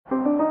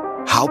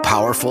How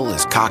powerful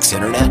is Cox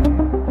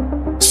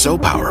Internet? So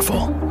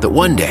powerful that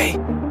one day,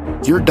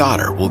 your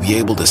daughter will be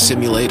able to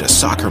simulate a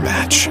soccer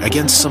match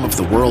against some of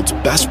the world's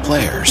best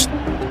players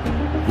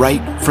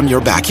right from your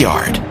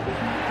backyard.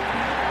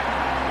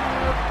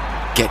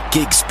 Get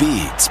gig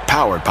speeds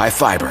powered by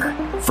fiber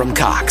from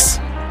Cox.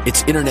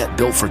 It's internet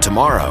built for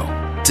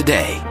tomorrow,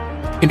 today.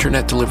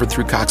 Internet delivered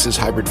through Cox's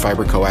hybrid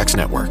fiber coax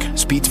network.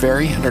 Speeds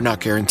vary and are not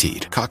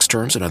guaranteed. Cox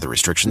terms and other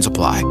restrictions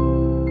apply.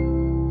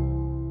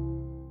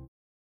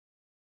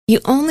 You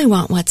only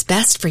want what's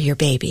best for your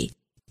baby.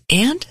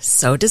 And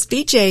so does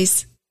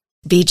BJ's.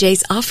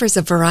 BJ's offers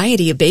a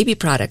variety of baby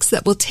products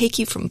that will take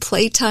you from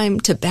playtime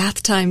to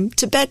bath time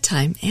to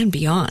bedtime and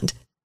beyond.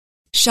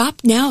 Shop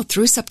now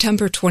through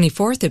September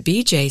 24th at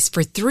BJ's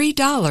for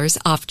 $3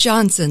 off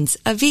Johnson's,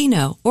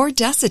 Aveeno, or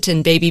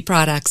Desitin baby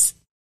products.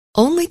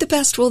 Only the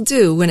best will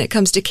do when it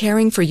comes to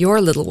caring for your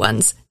little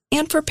ones,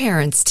 and for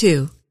parents,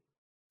 too.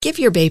 Give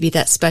your baby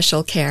that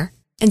special care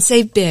and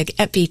save big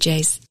at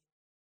BJ's.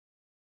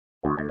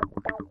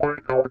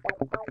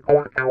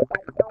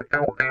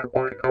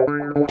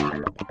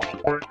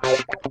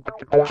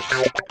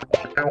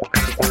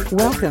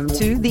 Welcome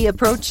to The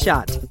Approach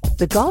Shot,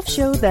 the golf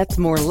show that's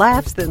more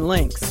laughs than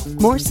links,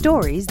 more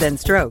stories than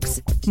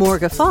strokes, more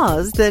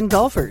guffaws than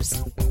golfers.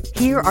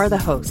 Here are the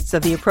hosts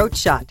of The Approach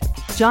Shot,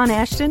 John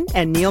Ashton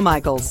and Neil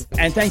Michaels.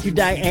 And thank you,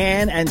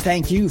 Diane, and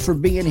thank you for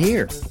being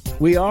here.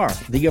 We are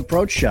The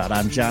Approach Shot.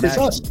 I'm John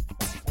Ashton. Us.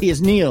 He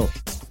is Neil.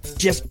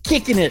 Just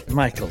kicking it,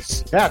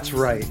 Michaels. That's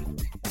right.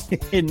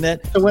 And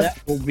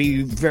that will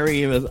be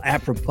very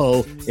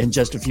apropos in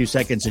just a few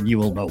seconds, and you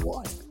will know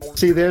why.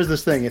 See, there's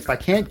this thing. If I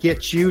can't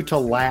get you to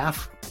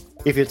laugh,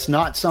 if it's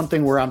not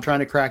something where I'm trying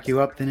to crack you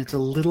up, then it's a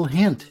little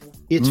hint.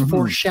 It's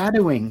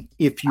foreshadowing,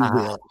 if you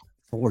will.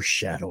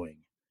 Foreshadowing.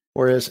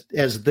 Or as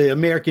the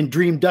American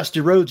dream Dusty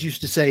Rhodes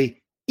used to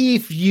say,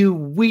 if you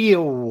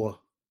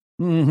will.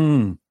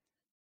 Mm-hmm.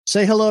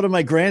 Say hello to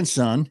my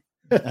grandson.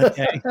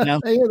 Okay, now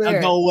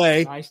go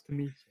away. Nice to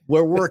meet you.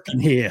 We're working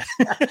here.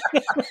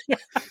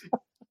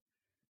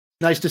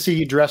 Nice to see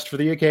you dressed for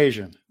the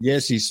occasion.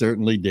 Yes, he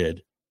certainly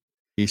did.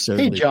 He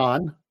certainly Hey,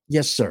 John.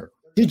 Yes, sir.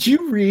 Did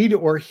you read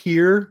or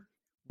hear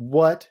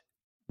what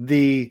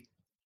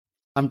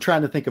I'm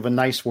trying to think of a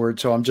nice word,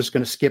 so I'm just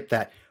going to skip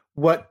that.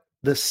 What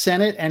the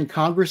Senate and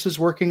Congress is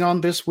working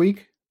on this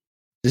week?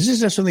 Does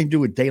this have something to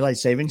do with daylight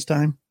savings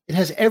time? It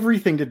has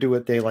everything to do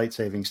with daylight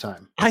savings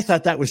time. I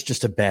thought that was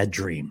just a bad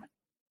dream.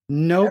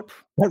 Nope.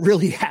 That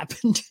really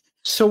happened.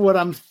 So what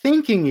I'm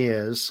thinking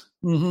is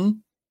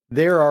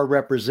there are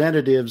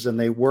representatives and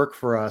they work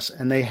for us,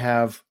 and they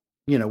have,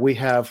 we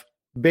have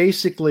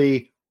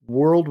basically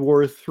World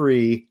War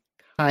III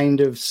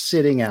kind of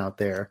sitting out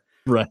there.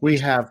 Right. We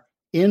have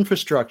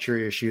infrastructure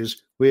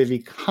issues. We have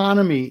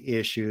economy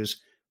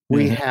issues.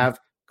 We have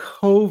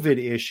COVID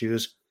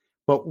issues.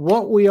 But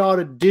what we ought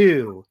to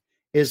do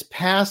is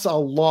pass a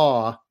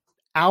law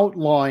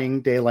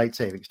outlawing daylight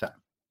savings time,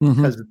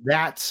 because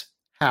that's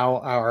how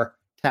our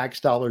tax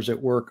dollars at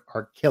work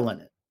are killing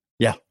it.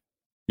 Yeah.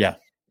 Yeah.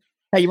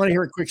 Hey, you want to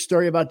hear a quick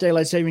story about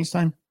daylight savings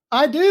time?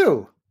 I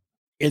do.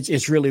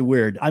 It's really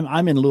weird.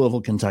 I'm in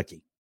Louisville,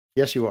 Kentucky.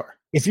 Yes, you are.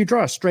 If you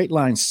draw a straight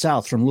line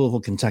south from Louisville,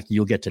 Kentucky,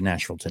 you'll get to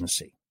Nashville,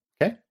 Tennessee.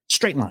 Okay.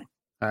 Straight line.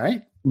 All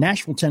right.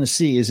 Nashville,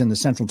 Tennessee is in the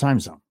Central Time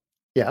Zone.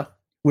 Yeah.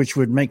 Which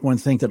would make one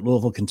think that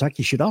Louisville,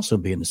 Kentucky should also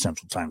be in the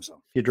Central Time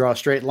Zone. If you draw a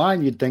straight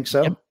line, you'd think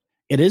so. Yep.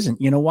 It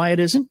isn't. You know why it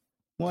isn't?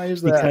 Why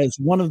is that? Because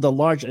one of the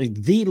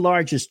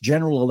largest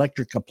General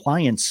Electric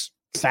appliance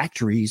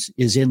factories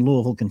is in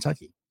Louisville,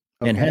 Kentucky,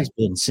 and has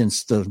been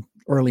since the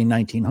early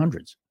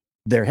 1900s.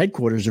 Their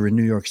headquarters are in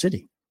New York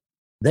City.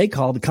 They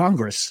called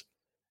Congress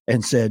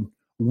and said,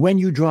 when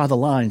you draw the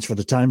lines for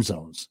the time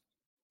zones,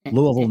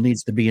 Louisville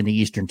needs to be in the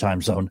Eastern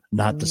Time Zone,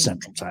 not the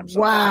Central Time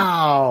Zone.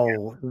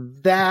 Wow,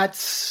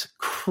 that's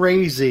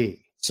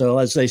crazy. So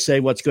as they say,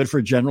 what's good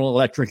for General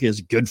Electric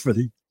is good for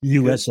the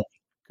USA.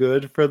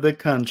 Good for the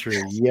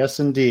country. Yes,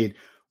 indeed.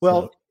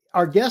 Well,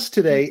 our guest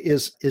today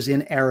is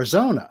in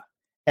Arizona.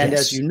 And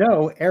as you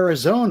know,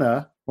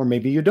 Arizona, or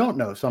maybe you don't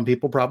know, some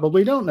people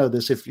probably don't know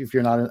this if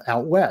you're not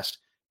out west.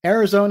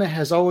 Arizona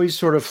has always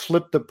sort of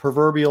flipped the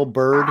proverbial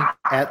bird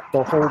at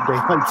the whole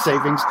daylight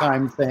savings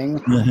time thing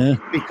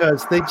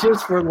because they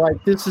just were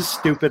like, this is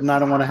stupid and I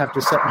don't want to have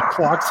to set my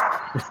clocks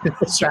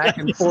back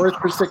and forth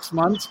for 6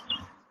 months.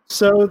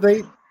 So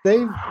they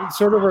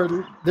sort of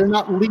are, they're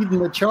not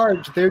leading the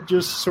charge. They're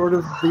just sort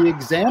of the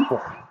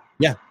example.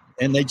 Yeah.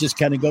 And they just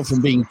kind of go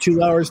from being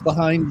 2 hours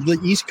behind the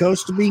East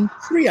Coast to being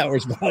 3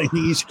 hours behind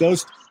the East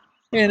Coast.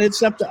 And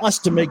it's up to us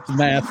to make the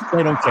math.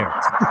 They don't care.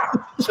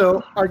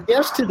 So our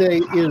guest today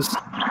is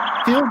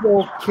field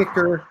goal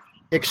kicker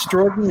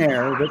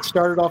extraordinaire that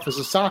started off as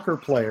a soccer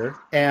player.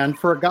 And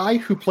for a guy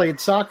who played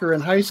soccer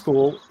in high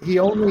school, he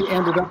only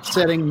ended up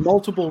setting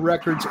multiple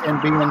records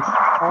and being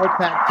all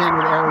Pac-10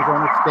 at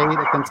Arizona State,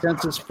 a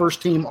consensus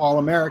first-team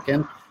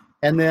All-American,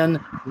 and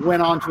then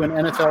went on to an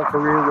NFL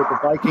career with the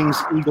Vikings,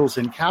 Eagles,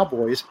 and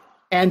Cowboys,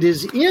 and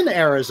is in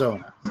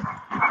Arizona.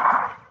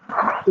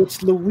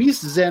 It's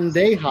Luis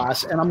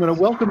Zendejas, and I'm going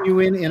to welcome you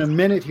in a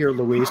minute here,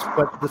 Luis.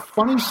 But the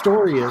funny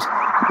story is,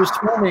 this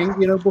morning,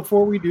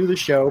 before we do the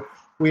show,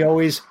 we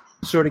always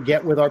sort of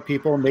get with our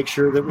people and make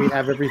sure that we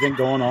have everything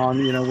going on,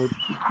 we're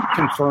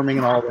confirming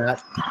and all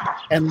that.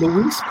 And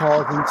Luis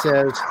calls and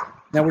says,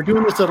 now we're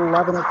doing this at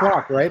 11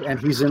 o'clock, right? And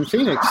he's in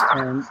Phoenix.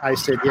 And I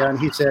said, yeah. And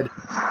he said,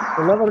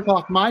 11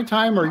 o'clock my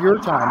time or your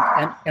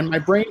time? And my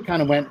brain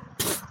kind of went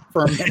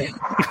for a minute.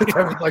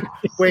 I was like,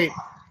 wait,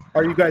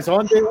 are you guys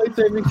on daylight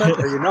savings time?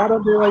 Are you not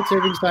on daylight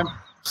savings time?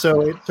 So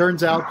it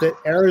turns out that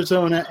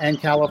Arizona and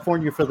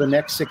California for the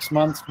next 6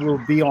 months will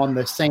be on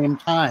the same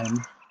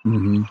time.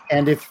 Mm-hmm.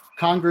 And if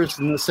Congress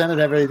and the Senate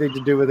have anything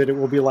to do with it, it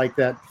will be like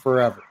that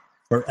forever.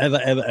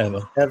 Forever, ever,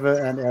 ever. Ever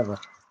and ever.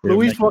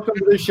 Luis, welcome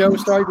to the show.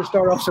 Sorry to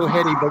start off so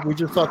heady, but we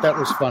just thought that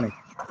was funny.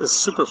 It's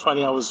super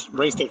funny. I was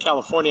raised in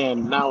California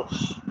and now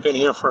been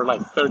here for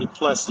like 30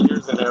 plus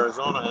years in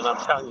Arizona. And I'm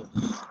telling you,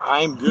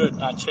 I'm good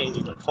not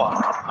changing the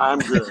clock. I'm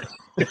good.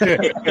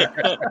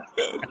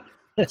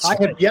 I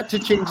have yet to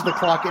change the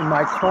clock in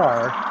my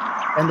car.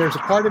 And there's a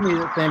part of me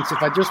that thinks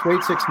if I just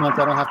wait 6 months,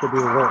 I don't have to do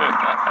the work.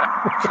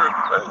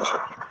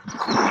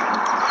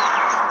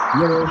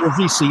 Your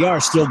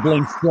VCR still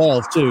blinks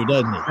 12 too,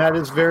 doesn't it? That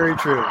is very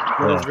true.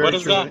 What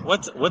is that?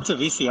 What's a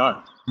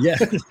VCR? Yeah.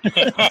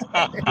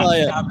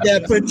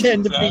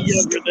 Pretend to be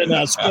younger than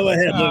us. Go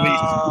ahead,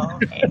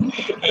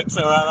 Louise. It's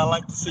all right. I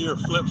like to see your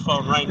flip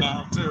phone right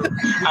now, too.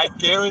 I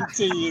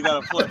guarantee you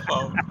got a flip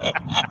phone.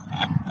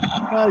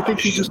 I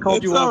think he just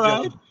called you out.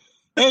 All right.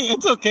 Hey,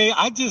 it's okay.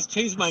 I just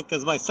changed mine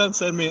because my son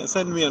sent me an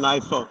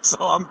iPhone, so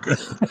I'm good.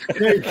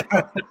 There you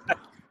go.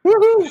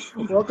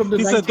 Woohoo! Welcome to.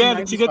 He said, "Dad,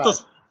 did you get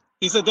those?"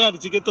 He said, "Dad,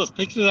 did you get those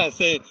pictures?" I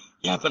said,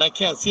 "Yeah, but I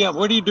can't see them.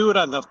 Where do you do it,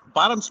 on the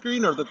bottom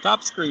screen or the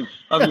top screen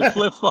of your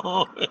flip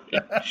phone?"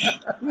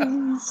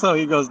 So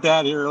he goes,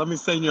 "Dad, here, let me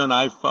send you an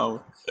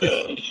iPhone."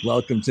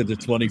 Welcome to the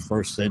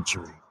 21st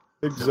century.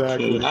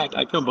 Exactly.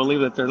 I couldn't believe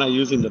that they're not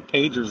using the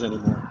pagers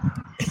anymore.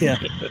 Yeah.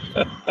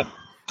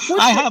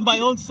 I have my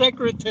own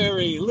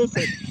secretary.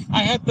 Listen,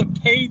 I had the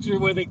pager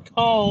where they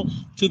call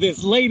to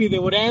this lady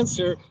that would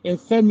answer and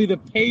send me the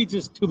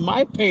pages to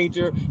my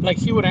pager. Like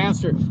she would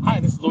answer, "Hi,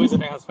 this is Louisa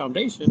Zendejas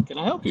Foundation. Can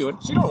I help you?" And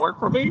she don't work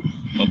for me.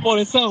 But boy,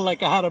 it sounded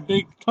like I had a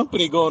big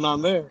company going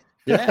on there.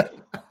 Yeah.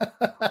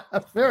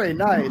 Very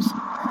nice.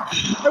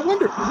 I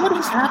wonder what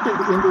has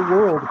happened in the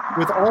world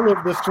with all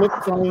of the flip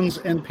phones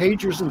and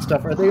pagers and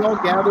stuff. Are they all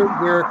gathered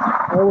where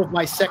all of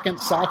my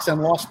second socks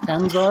and lost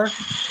pens are?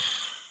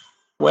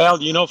 Well,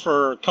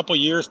 for a couple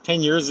years,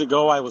 10 years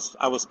ago, I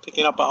was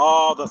picking up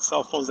all the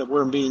cell phones that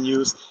weren't being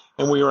used,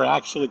 and we were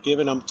actually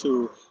giving them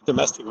to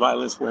domestic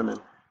violence women.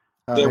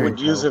 They would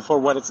use it for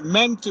what it's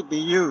meant to be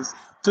used,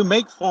 to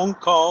make phone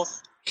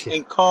calls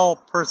and call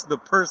person to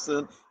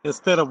person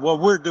instead of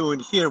what we're doing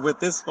here with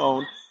this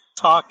phone,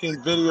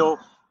 talking, video,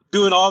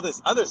 doing all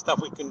this other stuff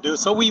we can do.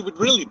 So we would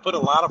really put a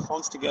lot of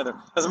phones together.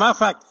 As a matter of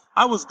fact,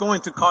 I was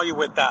going to call you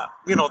with that,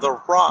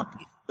 the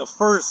Rock, the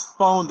first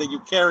phone that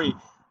you carry,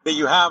 that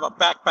you have a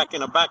backpack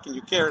in the back and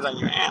you carry it on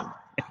your hand.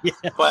 Yeah.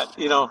 But,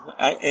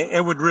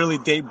 it would really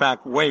date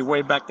back way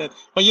back then.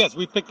 But yes,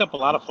 we picked up a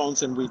lot of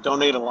phones and we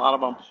donated a lot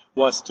of them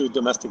was to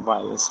domestic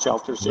violence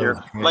shelters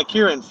here. Yeah. Like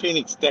here in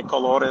Phoenix, De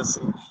Colores,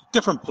 and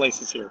different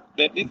places here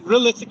that it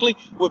realistically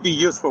would be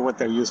used for what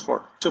they're used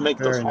for, to make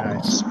those phone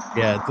calls.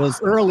 Yeah,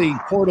 those early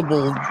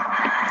portable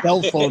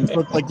cell phones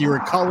looked like you were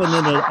calling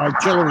in an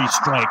artillery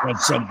strike on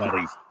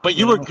somebody. But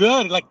you were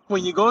good. Like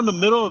when you go in the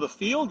middle of the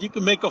field, you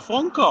can make a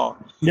phone call.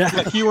 Yeah.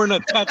 Like you weren't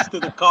attached to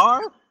the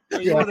car.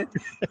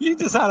 You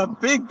just had a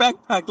big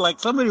backpack. Like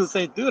somebody would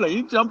say, "Dude, are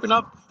you jumping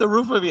up the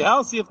roof of your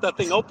house, see if that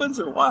thing opens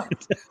or what?"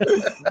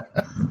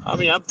 I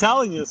mean, I'm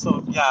telling you.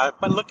 So yeah,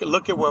 but look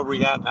at where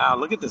we're at now.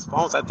 Look at these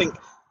phones. I think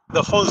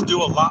the phones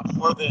do a lot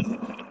more than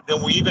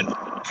we even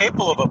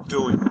capable of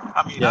doing.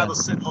 I mean, I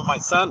was sitting with my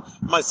son.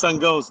 My son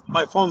goes,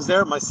 "My phone's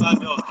there." My son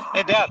goes,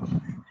 "Hey, Dad,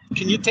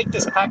 can you take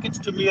this package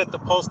to me at the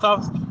post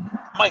office?"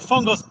 My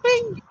phone goes,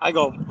 "Bing." I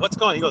go, "What's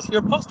going on?" He goes,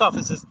 "Your post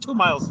office is 2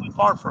 miles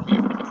far from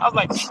you." I was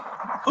like,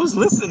 who's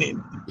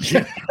listening?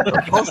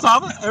 The post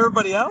office?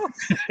 Everybody else?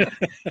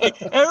 Hey,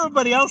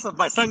 everybody else.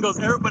 My son goes,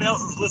 everybody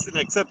else is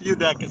listening except you,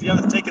 Dad, because you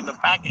haven't taken the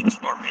package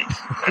for me.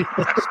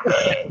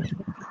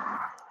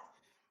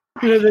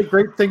 The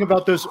great thing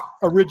about those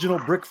original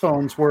brick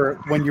phones were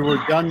when you were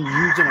done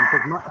using them,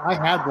 because I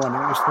had one,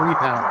 it was 3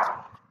 pounds.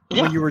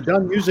 Yeah. When you were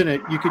done using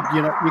it, you could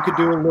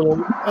do a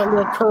little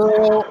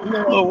curl, a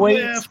little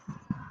lift.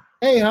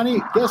 Hey,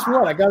 honey, guess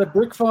what? I got a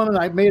brick phone and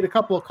I made a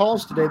couple of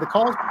calls today. The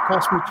calls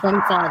cost me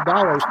 $25,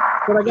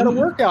 but I got a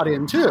workout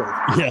in too.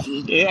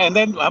 Yeah. And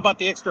then how about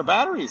the extra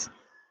batteries?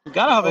 You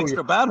got to have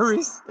extra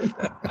batteries.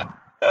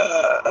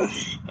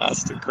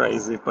 That's too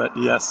crazy. But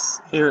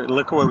yes, here,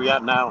 look where we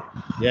at now.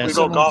 Yeah, we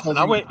go golfing.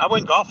 I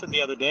went golfing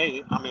the other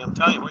day. I mean, I'm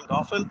telling you, I went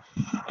golfing.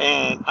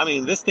 And I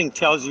mean, this thing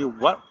tells you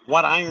what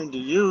iron to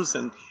use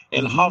and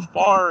how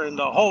far and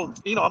the whole,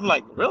 I'm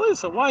like, really?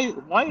 So why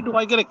do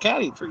I get a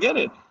caddy? Forget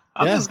it.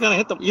 I'm just going to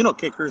hit the,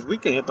 kickers. We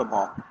can hit the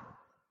ball.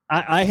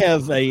 I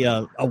have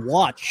a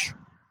watch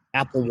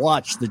Apple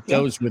Watch that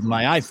goes with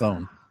my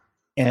iPhone,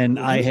 and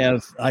I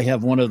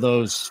have one of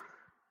those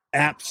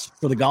apps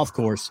for the golf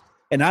course,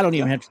 and I don't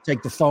even have to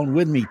take the phone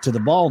with me to the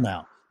ball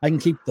now. I can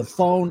keep the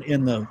phone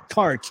in the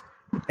cart,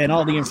 and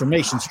all the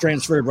information's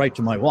transferred right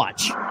to my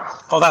watch.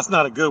 Oh, that's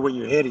not a good when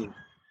you're hitting.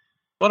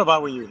 What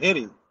about when you're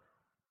hitting?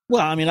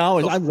 Well, I mean,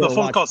 the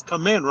phone calls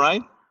come in,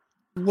 right?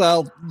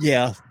 Well,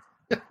 yeah.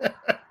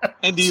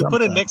 And do you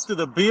put it next to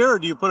the beer, or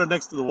do you put it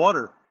next to the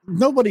water?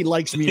 Nobody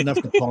likes me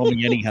enough to call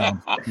me anyhow,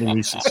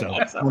 Luis. So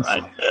that's all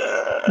right.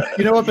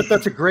 You know what? But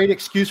that's a great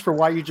excuse for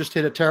why you just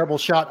hit a terrible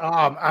shot.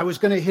 I was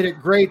going to hit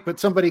it great, but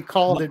somebody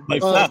called it.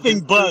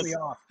 Nothing buzzed.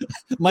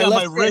 My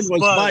left wrist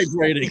was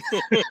vibrating.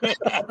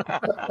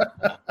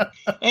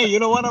 Hey, you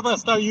know what? I'm going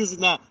to start using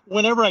that.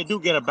 Whenever I do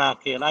get a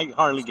back hit, I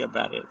hardly get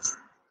bad hits.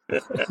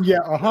 Yeah.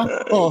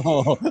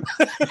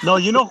 No,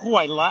 you know who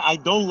I like? I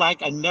don't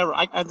like.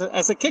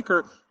 As a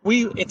kicker,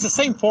 it's the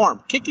same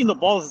form. Kicking the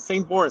ball is the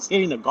same form as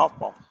hitting a golf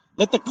ball.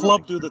 Let the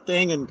club do the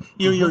thing, and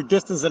your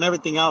distance and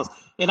everything else.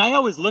 And I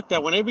always looked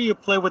at whenever you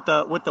play with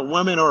the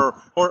women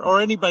or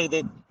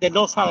anybody that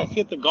knows how to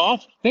hit the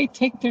golf, they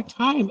take their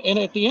time. And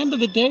at the end of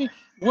the day,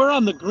 we're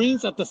on the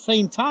greens at the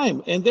same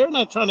time, and they're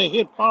not trying to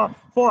hit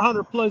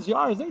 400 plus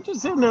yards. They're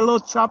just hitting their little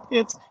chop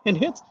hits and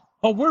hits.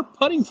 But we're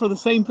putting for the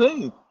same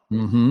thing.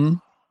 Mm-hmm.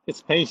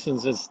 It's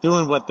patience. It's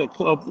doing what the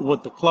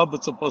club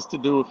is supposed to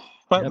do.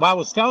 But I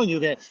was telling you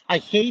that I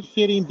hate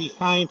hitting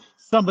behind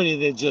somebody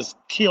that just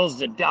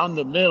kills it down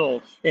the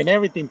middle and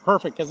everything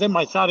perfect. Because then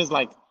my shot is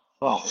like,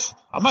 oh,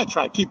 I might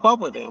try to keep up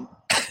with him.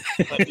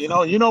 But you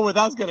know where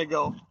that's gonna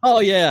go. Oh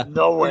yeah,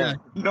 nowhere.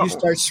 Yeah. No. You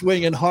start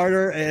swinging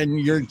harder, and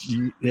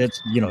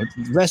it's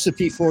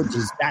recipe for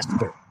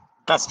disaster.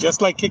 That's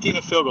just like kicking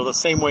a field goal. The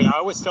same way I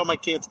always tell my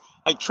kids.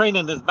 I train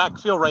in this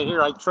backfield right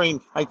here. I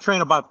train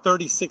about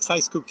 36 high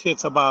school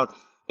kids, about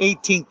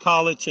 18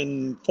 college,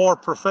 and 4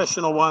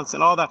 professional ones,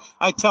 and all that.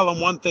 I tell them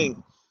one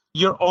thing: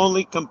 you're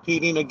only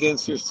competing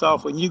against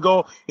yourself. When you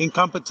go in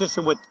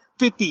competition with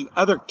 50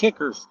 other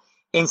kickers,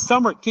 and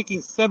some are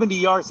kicking 70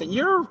 yards, and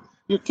you're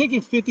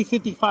kicking 50,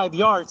 55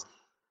 yards,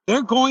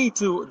 they're going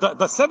to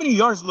the 70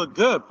 yards look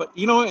good, but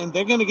and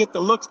they're going to get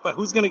the looks. But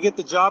who's going to get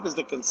the job is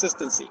the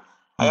consistency.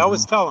 I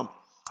always tell them,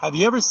 have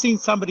you ever seen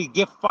somebody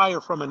get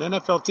fired from an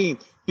NFL team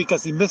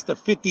because he missed a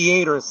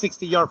 58 or a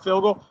 60-yard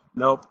field goal?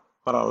 Nope.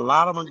 But a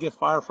lot of them get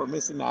fired for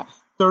missing that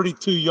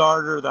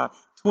 32-yarder, the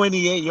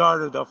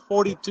 28-yarder, the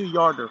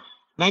 42-yarder.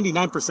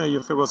 99% of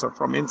your field goals are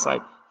from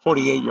inside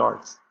 48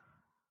 yards.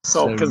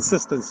 So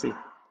consistency.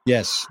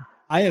 Yes.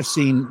 I have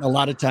seen a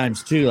lot of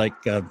times, too, like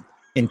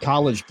in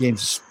college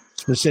games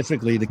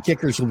specifically, the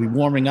kickers will be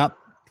warming up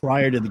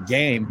prior to the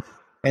game,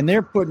 and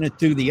they're putting it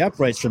through the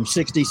uprights from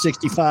 60,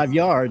 65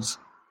 yards.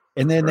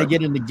 And then they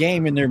get in the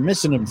game and they're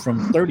missing them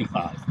from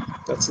 35.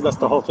 That's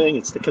the whole thing.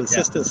 It's the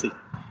consistency.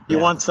 You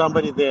want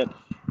somebody that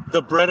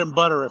the bread and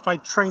butter. If I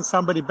train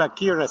somebody back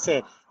here and I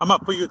say, I'm going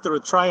to put you through a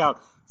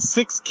tryout,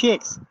 6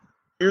 kicks,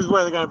 here's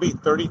where they're going to be: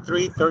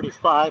 33,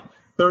 35,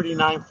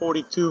 39,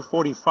 42,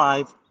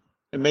 45,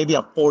 and maybe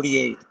a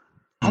 48.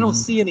 I don't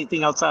see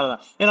anything outside of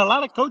that. And a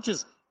lot of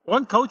coaches,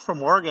 one coach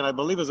from Oregon, I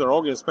believe is their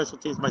Oregon special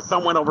teams, my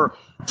son went over,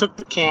 took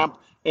the camp,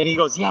 and he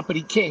goes, yeah, but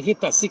he can't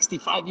hit that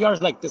 65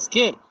 yards like this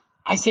kid.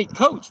 I say,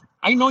 Coach,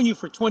 I've known you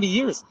for 20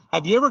 years.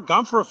 Have you ever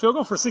gone for a field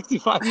goal for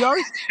 65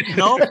 yards?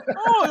 No?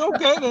 Oh,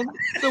 okay, then.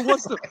 So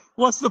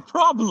what's the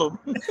problem?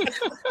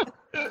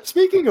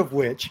 Speaking of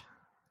which,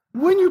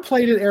 when you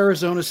played at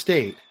Arizona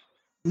State.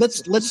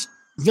 Let's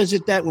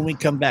visit that when we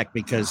come back,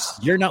 because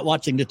you're not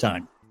watching the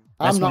time.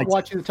 I'm not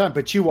watching the time,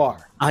 but you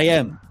are. I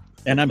am.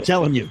 And I'm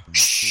telling you,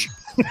 shh.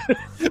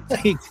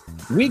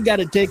 We got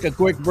to take a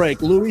quick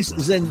break. Luis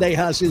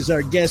Zendejas is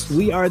our guest.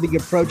 We are The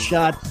Approach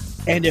Shot.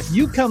 And if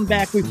you come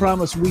back, we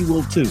promise we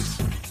will too.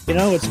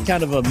 It's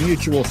kind of a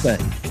mutual thing.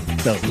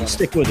 So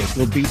stick with us.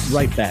 We'll be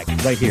right back,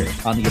 right here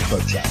on The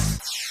Approach Shot.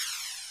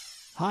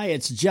 Hi,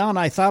 it's John.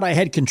 I thought I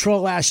had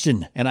control,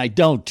 Ashton, and I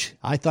don't.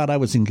 I thought I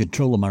was in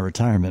control of my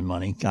retirement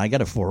money. I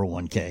got a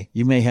 401k.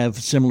 You may have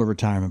similar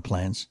retirement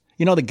plans.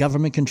 The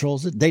government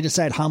controls it. They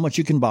decide how much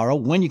you can borrow,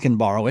 when you can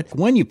borrow it,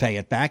 when you pay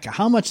it back,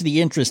 how much the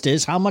interest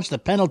is, how much the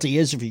penalty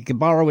is if you can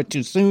borrow it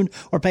too soon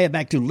or pay it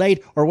back too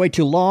late or wait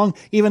too long.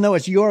 Even though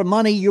it's your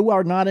money, you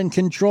are not in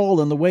control.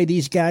 And the way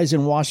these guys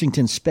in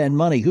Washington spend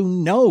money, who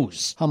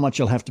knows how much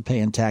you'll have to pay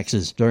in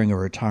taxes during a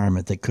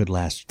retirement that could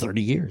last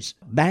 30 years.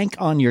 Bank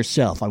on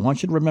yourself. I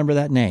want you to remember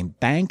that name.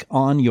 Bank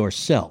on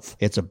yourself.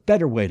 It's a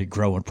better way to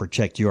grow and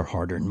protect your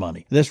hard-earned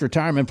money. This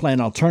retirement plan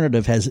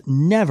alternative has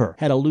never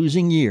had a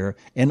losing year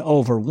in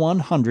over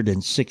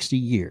 160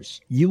 years.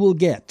 You will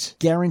get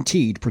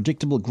guaranteed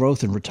predictable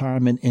growth in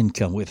retirement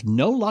income with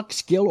no luck,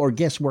 skill, or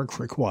guesswork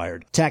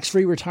required.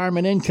 Tax-free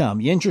retirement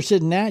income. You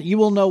interested in that? You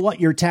will know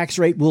what your tax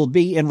rate will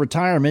be in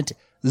retirement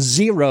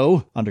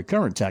zero under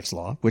current tax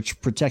law,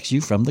 which protects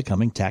you from the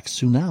coming tax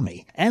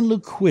tsunami, and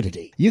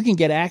liquidity. You can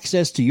get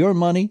access to your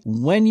money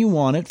when you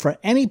want it for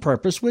any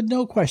purpose with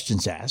no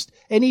questions asked,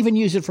 and even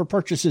use it for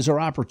purchases or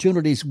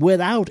opportunities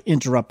without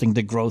interrupting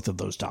the growth of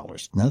those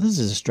dollars. Now, this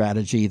is a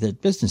strategy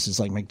that businesses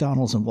like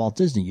McDonald's and Walt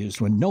Disney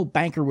used when no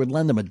banker would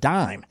lend them a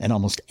dime, and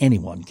almost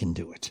anyone can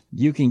do it.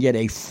 You can get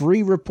a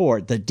free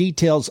report that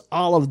details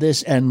all of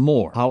this and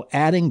more, how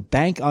adding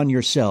Bank on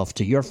Yourself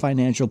to your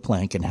financial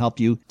plan can help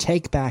you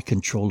take back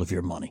control of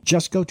your money.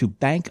 Just go to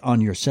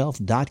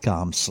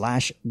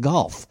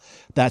bankonyourself.com/golf.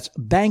 That's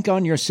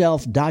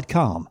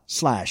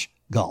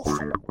bankonyourself.com/golf.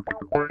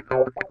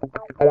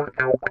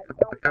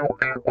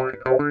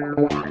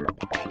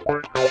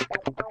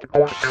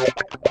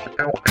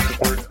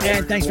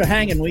 And thanks for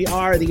hanging. We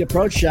are The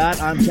Approach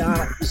Shot. I'm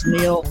John. This is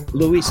Neil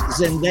Luis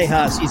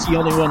Zendejas. He's the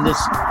only one this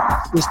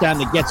time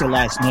that gets a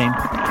last name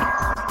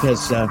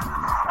because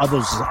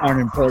others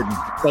aren't important.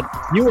 But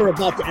you were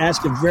about to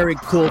ask a very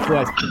cool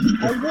question.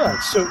 I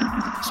was.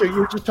 So you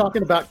were just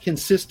talking about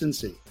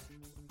consistency.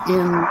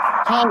 In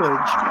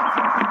college,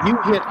 you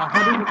hit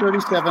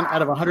 137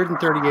 out of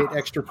 138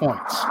 extra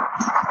points.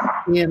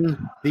 In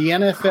the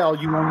NFL,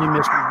 you only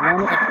missed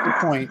one extra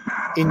point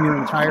in your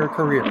entire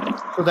career.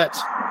 So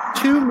that's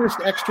 2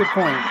 missed extra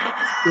points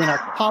in a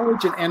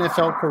college and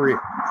NFL career.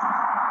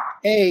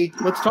 A,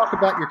 let's talk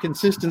about your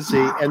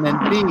consistency, and then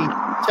B,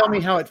 tell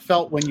me how it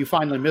felt when you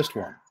finally missed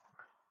one.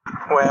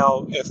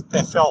 Well,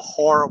 it felt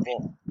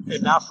horrible,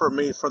 and not for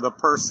me, for the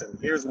person.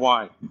 Here's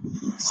why.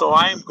 So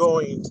I am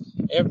going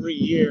every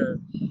year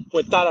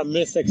without a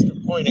missed extra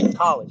point in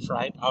college,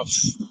 right? A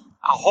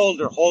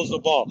holder holds the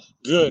ball.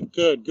 Good.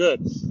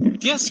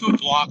 Guess who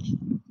blocked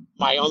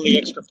my only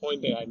extra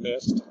point that I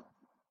missed?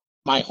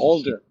 My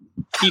holder.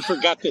 He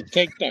forgot to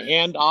take the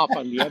hand off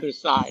on the other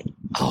side.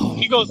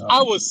 He goes, no.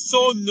 I was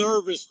so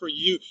nervous for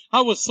you.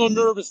 I was so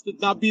nervous to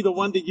not be the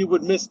one that you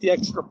would miss the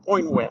extra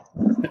point with.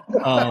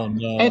 Oh,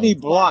 no. And he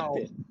blocked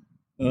it.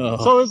 Oh.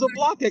 So it was a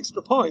block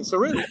extra point. So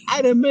really,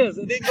 I didn't miss.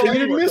 It didn't go you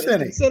didn't miss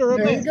any. Consider a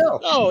there miss. You go.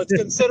 No, it's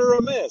consider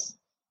a miss.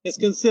 It's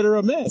consider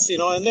a miss, you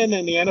know. And then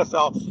in the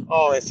NFL,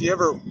 if you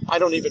ever, I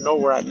don't even know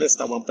where I missed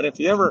that one, but if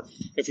you ever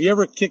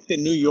kicked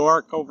in New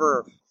York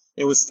over,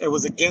 it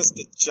was against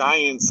the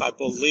Giants, I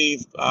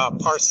believe.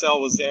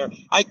 Parcell was there.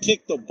 I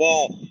kicked the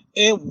ball.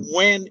 It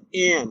went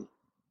in.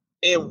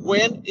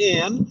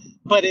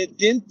 But it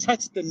didn't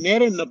touch the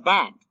net in the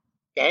back.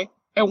 Okay,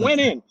 it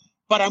went in.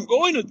 But I'm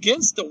going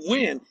against the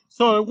wind,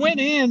 so it went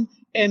in,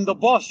 and the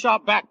ball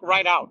shot back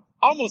right out.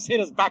 Almost hit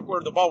us back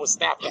where the ball was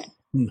snapped at.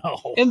 No.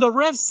 And the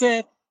ref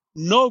said,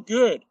 no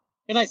good.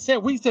 And I said,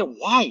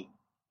 why?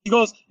 He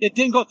goes, it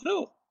didn't go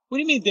through. What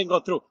do you mean it didn't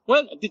go through?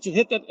 Well, did you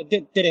hit that?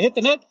 Did it hit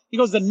the net? He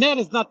goes, the net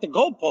is not the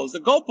goalpost.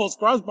 The goalpost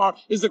crossbar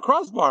is the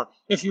crossbar.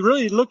 If you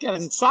really look at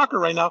it in soccer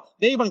right now,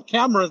 they got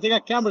cameras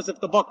if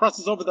the ball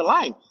crosses over the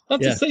line.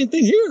 That's the same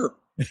thing here.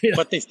 Yeah.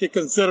 But they still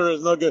consider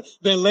it no good.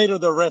 Then later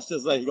the ref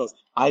just he goes,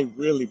 I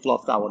really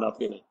bluffed that one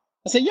up in it.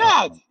 I said,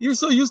 yeah, you're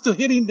so used to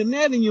hitting the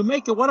net and you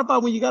make it. What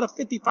about when you got a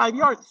 55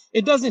 yards?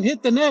 It doesn't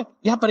hit the net.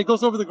 Yeah, but it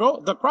goes over the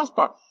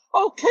crossbar.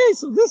 Okay,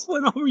 so this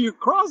went over your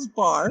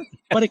crossbar,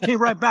 but it came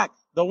right back.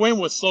 The wind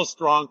was so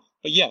strong.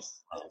 But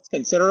yes,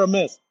 consider a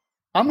miss.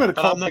 I'm going to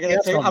call. I'm not going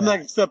to take. I'm not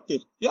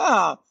accepted.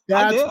 Yeah,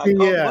 that's I did.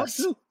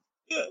 BS.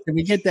 Yeah. Can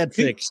we get that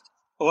fixed?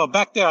 Well,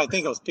 back there, I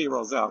think it was P.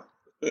 Roselle.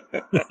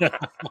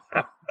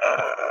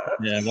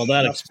 Yeah, well,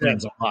 that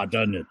explains a lot,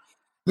 doesn't it?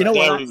 You know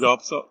there what? You go.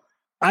 So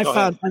I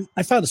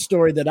found a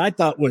story that I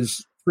thought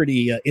was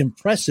pretty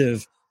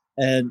impressive.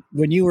 And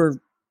when you were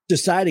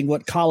deciding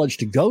what college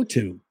to go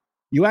to,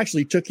 you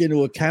actually took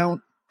into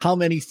account how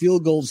many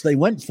field goals they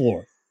went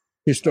for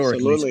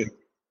historically.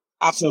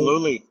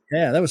 Absolutely. So,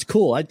 yeah, that was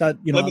cool. I thought,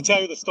 Let me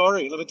tell you the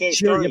story.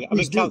 Sure, yeah, I'm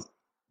in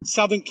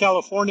Southern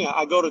California.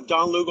 I go to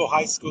Don Lugo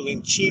High School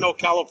in Chino,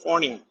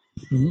 California.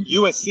 Mm-hmm.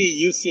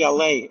 USC,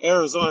 UCLA,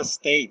 Arizona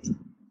State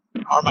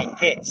are my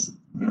picks.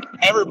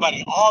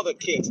 Everybody, all the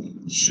kids,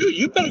 shoot,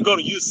 you better go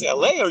to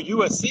UCLA or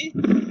USC.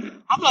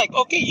 I'm like,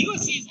 okay,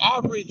 USC is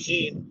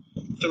averaging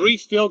 3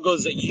 field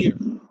goals a year.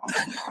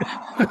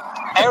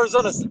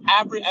 Arizona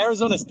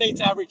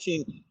State's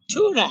averaging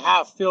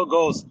 2.5 field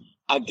goals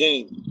a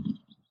game.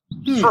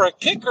 For a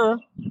kicker,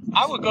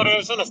 I would go to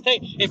Arizona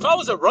State. If I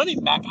was a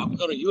running back, I would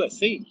go to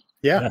USC.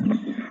 Yeah.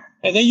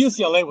 And then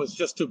UCLA was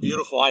just too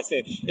beautiful. I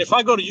said, if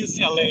I go to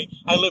UCLA,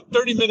 I live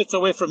 30 minutes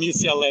away from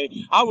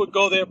UCLA. I would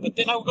go there, but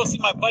then I would go see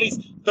my buddies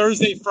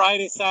Thursday,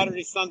 Friday,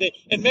 Saturday, Sunday,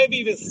 and maybe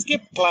even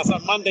skip class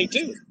on Monday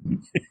too.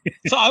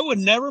 So I would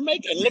never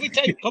make it. And let me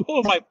tell you, a couple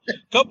of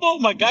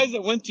my guys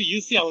that went to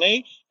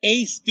UCLA,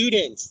 A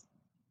students,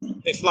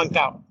 they flunked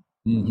out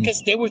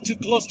because they were too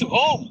close to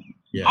home.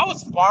 Yeah. I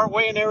was far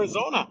away in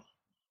Arizona.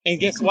 And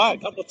guess what? A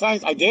couple of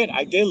times I did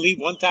leave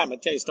one time. I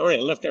tell you a story. I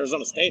left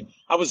Arizona State.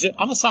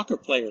 I'm a soccer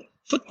player.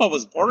 Football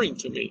was boring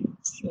to me.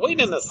 Waiting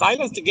in the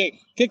silence to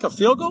kick a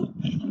field goal.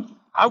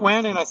 I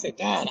went and I said,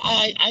 Dad,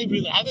 I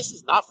really, this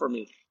is not for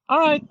me. All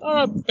right,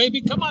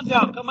 baby, come on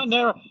down. Come on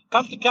there.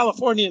 Come to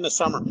California in the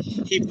summer.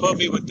 He put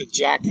me with the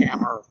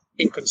jackhammer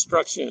in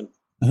construction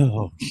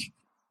Oh.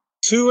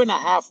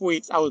 2.5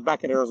 weeks, I was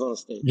back at Arizona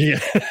State. Yeah.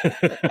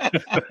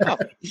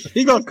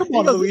 He goes, come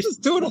on, Luis. He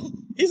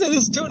said,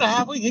 this is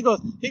 2.5 weeks.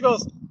 He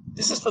goes,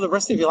 this is for the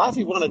rest of your life.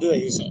 You want to do it?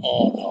 He said,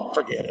 oh, no,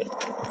 forget it.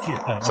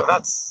 Yeah. So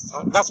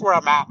that's where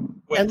I'm at.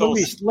 And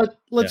Luis,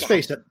 let's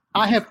face it.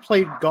 I have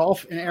played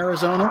golf in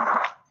Arizona,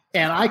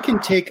 and I can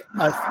take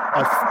a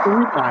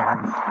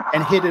 3-iron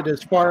and hit it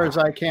as far as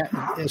I can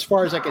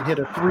hit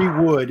a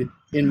 3-wood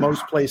in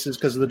most places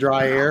because of the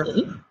dry air.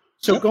 Mm-hmm.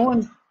 So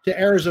going to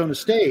Arizona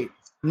State,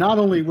 not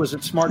only was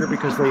it smarter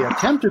because they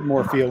attempted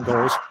more field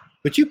goals,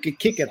 but you could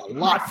kick it a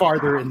lot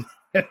farther in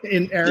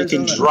Arizona. You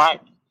can drive.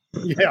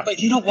 Yeah. But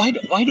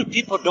why do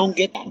people don't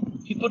get that?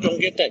 People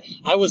don't get that.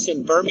 I was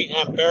in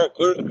Birmingham,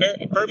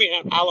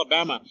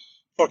 Alabama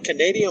for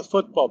Canadian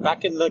football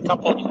back in a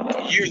couple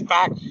of years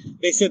back.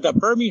 They said the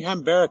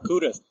Birmingham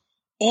Barracudas,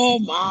 oh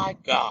my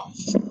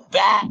gosh,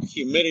 that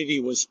humidity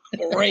was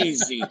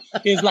crazy.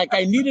 It's like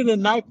I needed a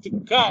knife to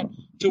cut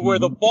to where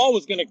the ball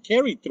was going to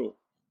carry through.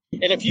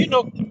 And if you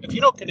know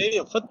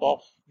Canadian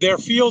football, their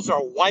fields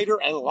are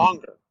wider and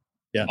longer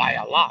by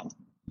a lot.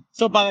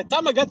 So by the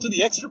time I got to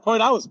the extra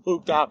point, I was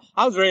pooped out.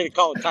 I was ready to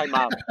call a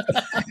timeout.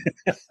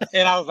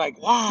 And I was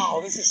like, wow,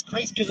 this is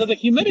crazy because of the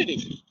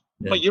humidity.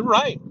 Yeah. But you're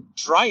right.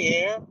 Dry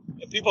air.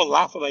 And people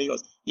laugh at me. He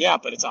goes, yeah,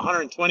 but it's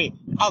 120.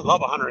 I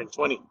love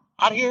 120.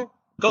 Out here,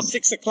 go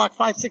 6 o'clock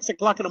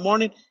in the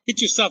morning.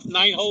 Hit yourself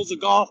 9 holes of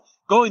golf.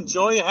 Go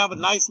enjoy it. Have a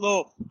nice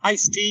little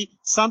iced tea.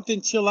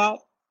 Something, chill out.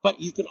 But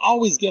you can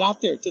always get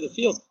out there to the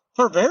fields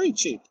for very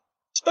cheap,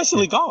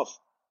 especially golf.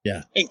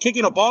 Yeah. And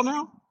kicking a ball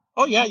now?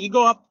 Oh, yeah, you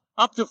go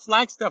up to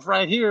Flagstaff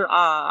right here,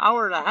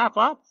 hour and a half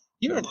up.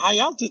 You're in high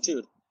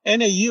altitude.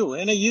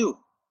 NAU,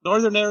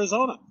 Northern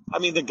Arizona. I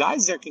mean, the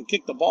guys there can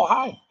kick the ball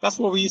high. That's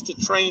where we used to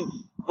train,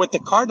 what the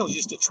Cardinals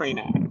used to train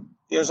at,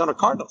 the Arizona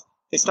Cardinals.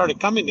 They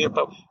started coming here,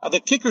 but the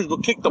kickers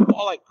would kick the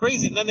ball like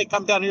crazy, and then they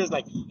come down here and it's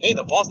like, hey,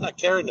 the ball's not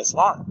carrying this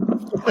far.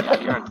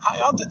 Yeah, you're in high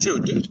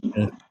altitude, dude.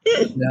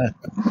 Yeah.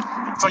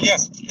 So,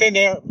 yes, thin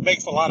air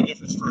makes a lot of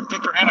difference for a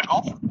kicker and a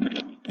golfer.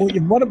 Well,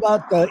 what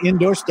about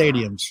indoor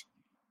stadiums?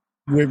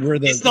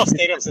 These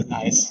stadiums are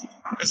nice,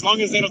 as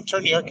long as they don't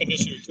turn the air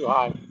conditioner too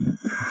high.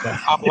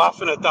 I'm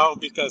laughing at that one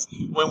because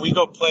when we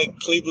go play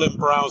Cleveland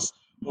Browns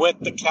with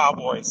the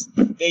Cowboys,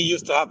 they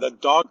used to have the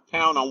dog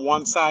pound on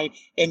one side,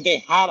 and they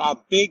had a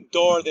big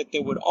door that they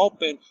would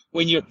open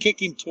when you're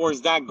kicking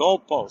towards that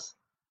goalpost.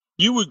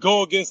 You would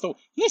go against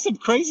there's some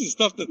crazy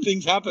stuff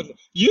that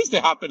used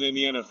to happen in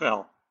the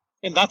NFL,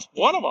 and that's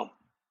one of them.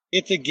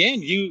 It's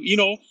again,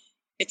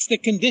 it's the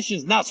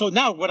conditions now. So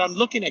now when I'm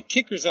looking at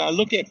kickers, I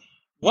look at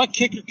what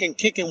kicker can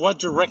kick in what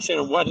direction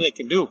and what they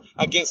can do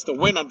against the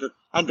wind,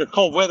 under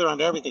cold weather,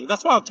 under everything.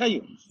 That's why I'll tell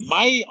you,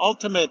 my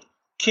ultimate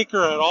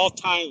kicker at all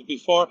times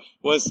before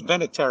was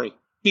Vinatieri,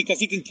 because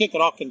he can kick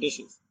at all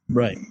conditions.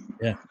 Right,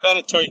 yeah.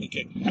 Vinatieri can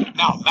kick.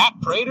 Now, Matt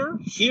Prater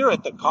here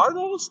at the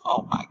Cardinals,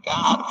 oh my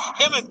God.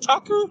 Him and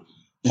Tucker,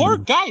 poor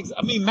guys.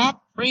 I mean, Matt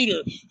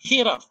Prater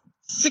hit a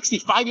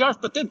 65 yards,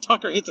 but then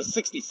Tucker hits a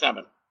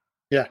 67.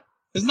 Yeah.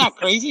 Isn't that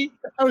crazy?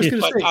 I was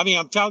going to say. I mean,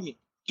 I'm telling you,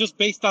 just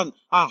based on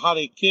how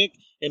they kick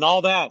and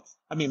all that.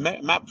 I mean,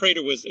 Matt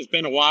Prater it's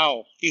been a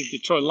while. He's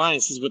Detroit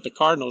Lions. He's with the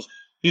Cardinals.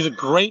 He's a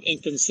great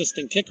and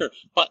consistent kicker,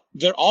 but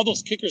all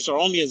those kickers are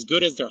only as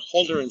good as their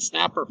holder and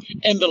snapper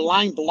and the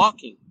line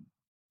blocking.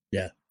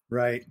 Yeah,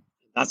 right.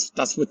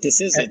 That's what this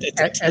is.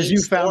 As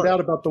you found out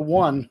about the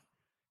one,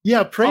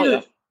 Prater.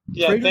 Prater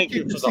thank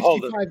you for the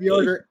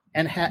 65-yarder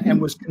and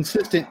was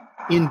consistent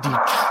in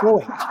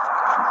Detroit.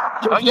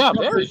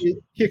 Very.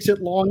 Kicks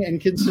it long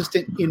and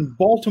consistent in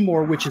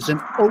Baltimore, which is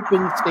an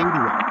open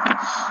stadium.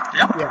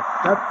 Yep. Yeah,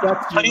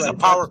 that's. But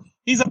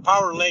he's a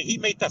power leg. He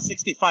made that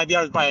 65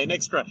 yards by an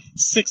extra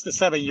 6 to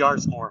 7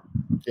 yards more.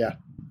 Yeah,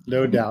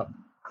 no doubt.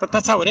 But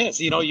that's how it is.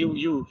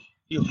 You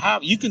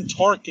can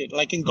torque it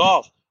like in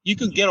golf. You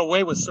can get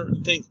away with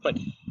certain things, but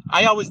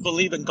I always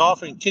believe in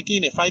golf and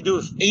kicking. If I do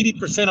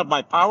 80% of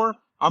my power,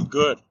 I'm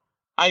good.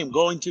 I am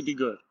going to be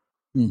good.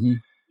 Mm-hmm.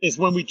 It's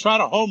when we try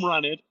to home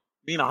run it,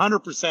 being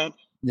 100%,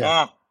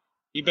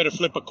 you better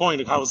flip a coin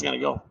to how it's going to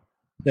go.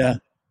 Yeah.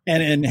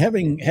 And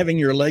having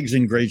your legs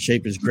in great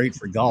shape is great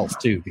for golf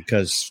too,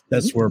 because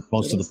that's where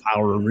most of the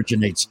power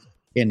originates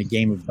in the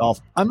game of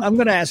golf. I'm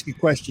going to ask a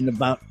question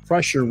about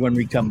pressure when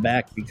we come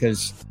back,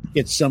 because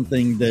it's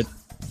something that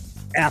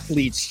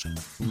athletes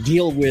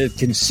deal with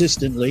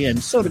consistently,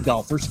 and so do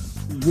golfers.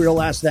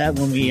 We'll ask that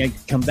when we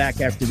come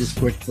back after this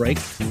quick break.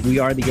 We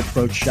are The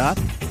Approach Shot,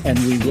 and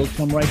we will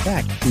come right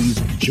back.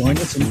 Please join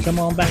us and come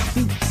on back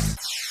too.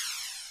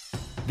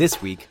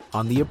 This week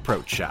on The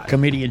Approach Shot,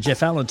 comedian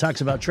Jeff Allen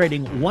talks about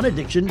trading one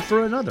addiction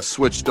for another.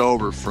 Switched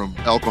over from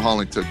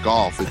alcohol to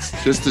golf. It's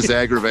just as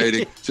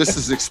aggravating, just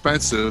as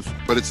expensive,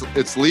 but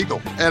it's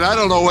legal. And I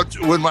don't know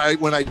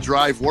when I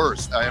drive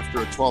worse,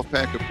 after a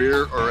 12-pack of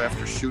beer or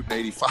after shooting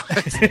 85.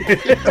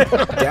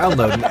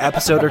 Download an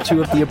episode or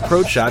two of The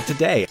Approach Shot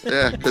today.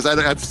 Yeah, because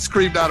I've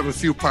screamed out of a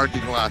few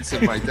parking lots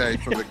in my day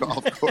from the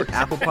golf course.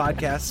 Apple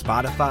Podcasts,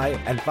 Spotify,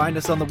 and find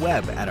us on the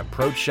web at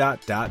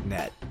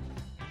approachshot.net.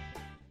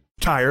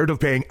 Tired of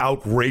paying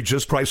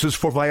outrageous prices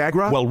for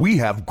Viagra? Well, we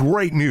have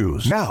great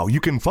news. Now you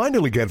can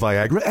finally get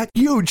Viagra at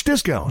huge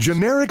discounts.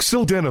 Generic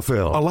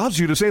sildenafil allows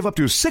you to save up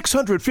to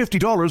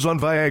 $650 on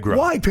Viagra.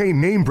 Why pay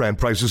name brand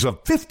prices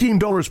of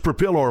 $15 per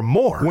pill or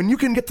more when you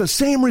can get the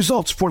same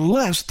results for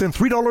less than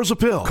 $3 a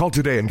pill? Call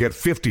today and get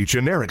 50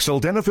 generic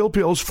sildenafil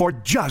pills for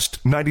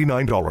just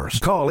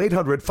 $99. Call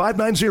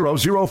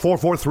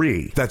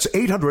 800-590-0443. That's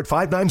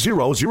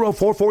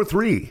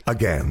 800-590-0443.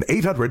 Again,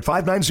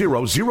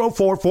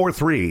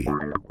 800-590-0443.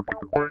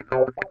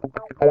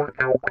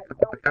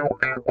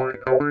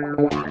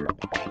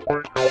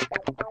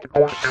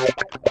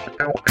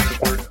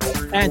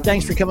 And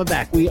thanks for coming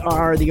back. We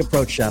are The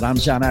Approach Shot. I'm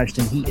John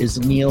Ashton. He is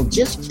Neil,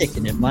 just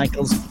kicking it,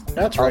 Michaels.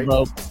 That's right.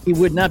 Although he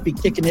would not be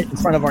kicking it in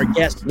front of our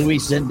guest,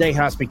 Luis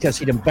Zendejas, because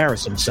he'd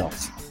embarrass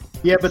himself.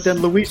 Yeah, but then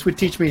Luis would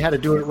teach me how to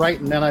do it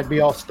right, and then I'd be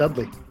all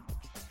studly.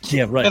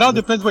 Yeah, right. It all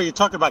depends what you're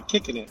talking about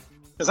kicking it,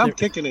 because I'm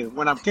kicking it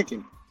when I'm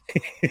kicking.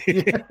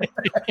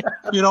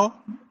 You know,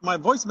 my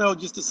voicemail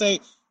used to say,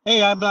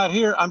 "Hey, I'm not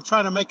here. I'm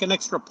trying to make an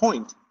extra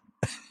point."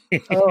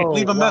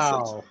 Leave a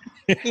message.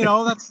 You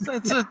know, that's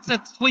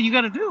what you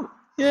got to do.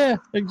 Yeah,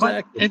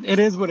 exactly. It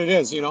is what it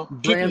is. You know,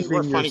 kickers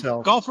were funny.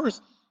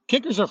 Yourself.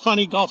 Kickers are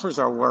funny. Golfers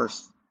are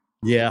worse.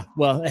 Yeah.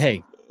 Well,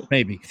 hey,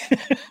 maybe.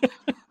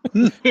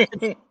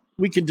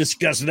 We can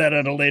discuss that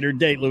at a later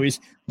date, Luis.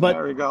 But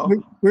there we go.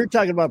 We're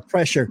talking about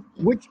pressure.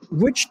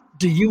 Which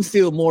do you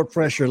feel more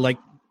pressure, like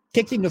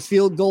kicking a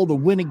field goal to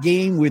win a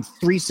game with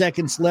 3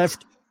 seconds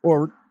left,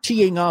 or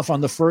teeing off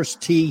on the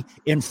first tee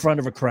in front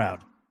of a crowd?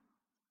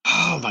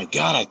 Oh my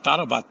God, I thought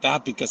about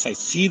that because I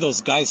see those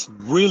guys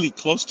really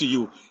close to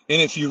you.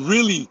 And if you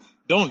really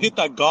don't hit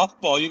that golf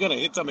ball, you're going to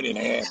hit somebody in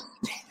the head.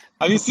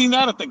 Have you seen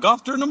that at the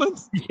golf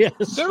tournaments?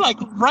 Yes. They're like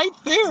right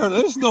there.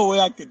 There's no way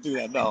I could do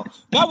that. No,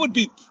 that would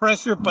be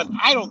pressure, but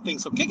I don't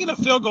think so. Kicking a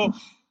field goal,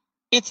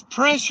 it's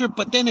pressure,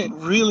 but then it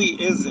really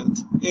isn't.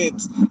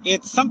 It's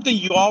something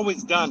you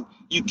always done.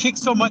 You kick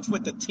so much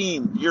with the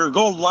team. You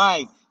go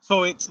live,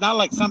 so it's not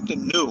like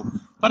something new.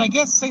 But I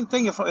guess same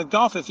thing if in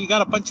golf, if you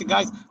got a bunch of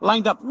guys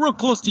lined up real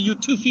close to you,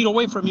 2 feet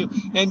away from you,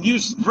 and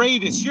you're ready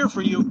to cheer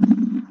for you,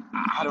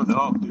 I don't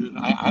know, dude.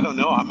 I don't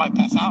know. I might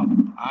pass out.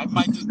 I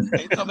might just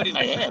hit somebody in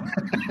the head.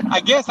 I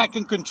guess I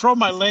can control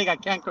my leg. I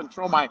can't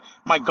control my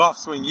golf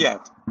swing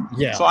yet.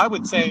 Yeah. So I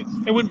would say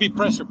it wouldn't be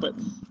pressure, but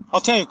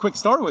I'll tell you a quick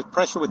story with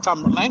pressure with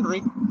Tom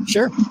Landry.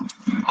 Sure.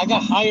 I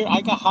got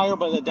hired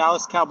by the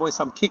Dallas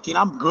Cowboys. I'm kicking.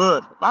 I'm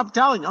good. I'm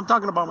telling you, I'm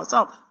talking about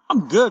myself.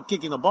 I'm good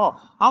kicking the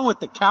ball. I'm with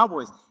the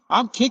Cowboys.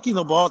 I'm kicking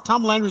the ball.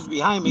 Tom Landry's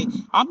behind me.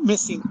 I'm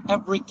missing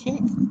every kick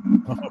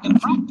in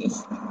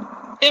practice.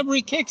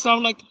 Every kick. So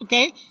I'm like,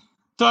 okay.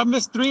 So I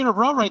missed 3 in a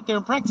row right there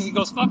in practice. He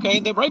goes, okay.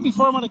 And then right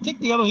before I'm going to kick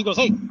the other, he goes,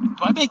 hey, do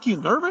I make you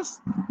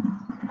nervous?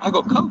 I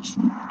go, Coach,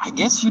 I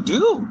guess you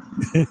do.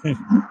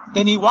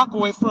 Then he walked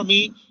away from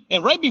me.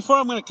 And right before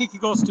I'm going to kick, he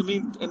goes to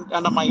me and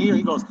on my ear,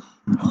 he goes,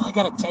 oh, I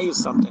got to tell you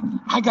something.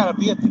 I got to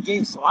be at the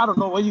game, so I don't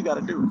know what you got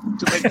to do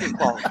to make this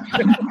ball.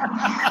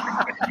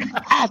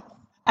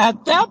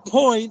 At that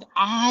point,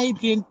 I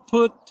didn't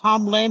put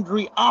Tom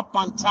Landry up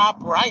on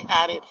top where I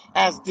had it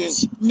as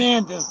this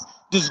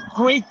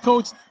great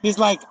coach. Is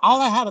like,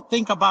 all I had to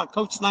think about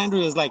Coach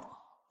Landry is like,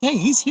 hey,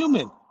 he's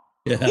human.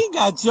 Yeah. He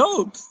got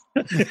jokes.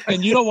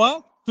 And you know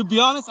what? To be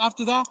honest,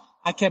 after that,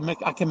 I kept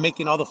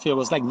making all the field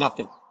goals like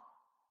nothing.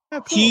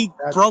 Oh, cool. He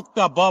broke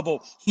the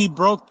bubble. He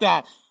broke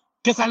that.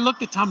 Because I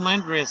looked at Tom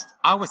Landry,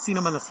 I always seen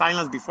him in the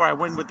silence before I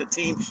went with the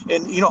team,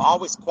 and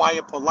always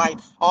quiet, polite.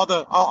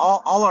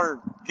 All our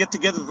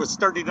get-togethers was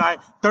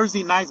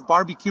Thursday nights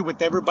barbecue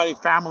with everybody,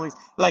 families,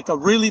 like a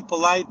really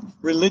polite,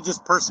 religious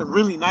person,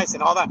 really nice,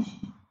 and all that.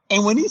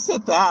 And when he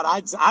said that,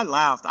 I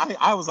laughed.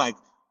 I was like,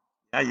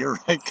 yeah, you're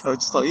right,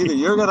 Coach. So either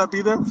you're gonna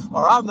be there,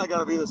 or I'm not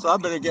gonna be there. So I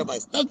better get my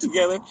stuff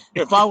together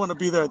if I want to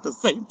be there at the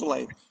same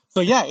place. So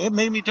yeah, it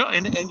made me do,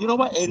 and you know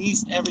what? It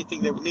eased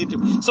everything that we need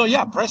to. So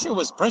yeah, pressure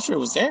was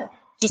there.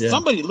 Just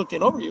somebody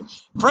looking over you.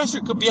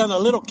 Pressure could be on a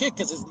little kid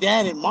because his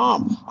dad and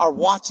mom are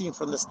watching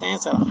from the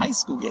stands at a high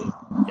school game.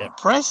 Yeah.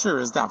 Pressure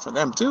is down for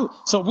them too.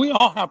 So we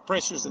all have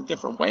pressures in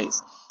different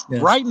ways. Yeah.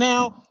 Right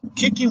now,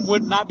 kicking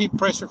would not be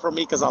pressure for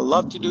me because I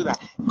love to do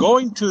that.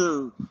 Going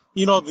to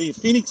the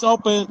Phoenix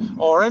Open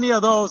or any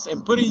of those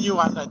and putting you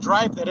on the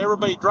drive that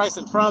everybody drives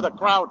in front of the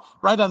crowd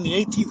right on the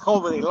 18th hole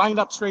where they lined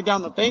up straight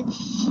down the thing.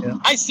 Yeah.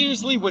 I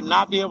seriously would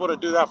not be able to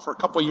do that for a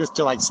couple of years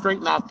till I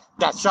straighten out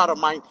that shot of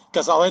mine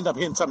because I'll end up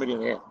hitting somebody in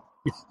the head.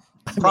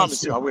 I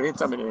promise you, I would hit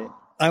somebody in the head.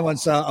 I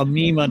once saw a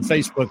meme on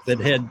Facebook that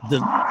had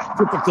the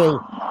typical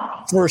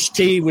first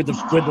tee with the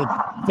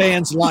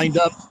fans lined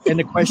up, and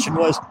the question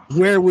was,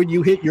 where would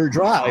you hit your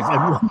drive?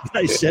 And one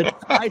guy said,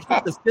 I'd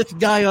hit the 5th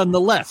guy on the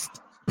left.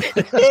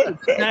 That's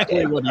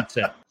exactly what he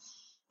said.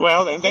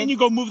 Well, and then you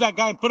go move that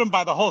guy and put him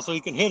by the hole so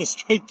he can hit it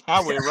straight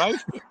that way, right?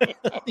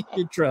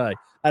 You try.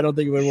 I don't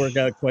think it would work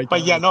out quite.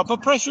 But yeah, no.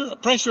 But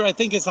pressure. I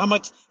think is how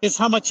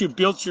much you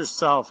built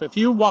yourself. If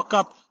you walk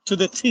up to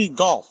the tee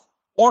golf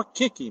or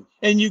kicking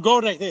and you go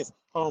like this,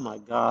 oh my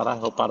God, I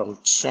hope I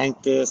don't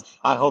shank this.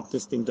 I hope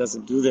this thing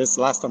doesn't do this.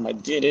 Last time I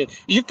did it.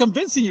 You're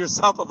convincing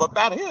yourself of a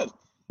bad hit.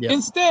 Yep.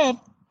 Instead,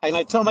 and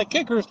I tell my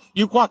kickers,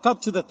 you walk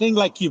up to the thing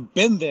like you've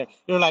been there.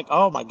 You're like,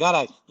 oh my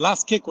God,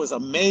 last kick was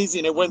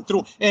amazing. It went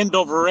through end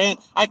over end.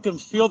 I can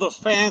feel the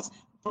fans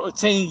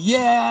saying,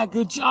 yeah,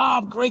 good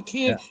job, great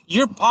kick. Yeah.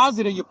 You're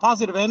positive. Your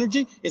positive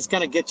energy is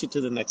going to get you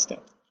to the next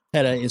step.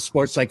 Had a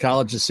sports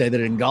psychologist say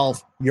that in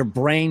golf, your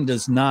brain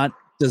does not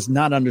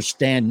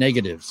understand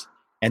negatives.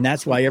 And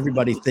that's why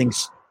everybody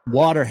thinks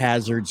water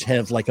hazards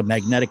have like a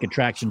magnetic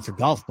attraction for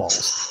golf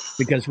balls,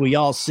 because we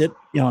all sit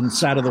on the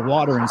side of the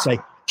water and say,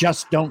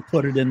 just don't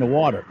put it in the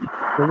water.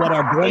 But what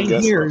our brain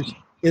hears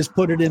is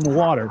put it in the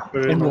water,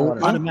 and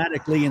we'll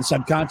automatically and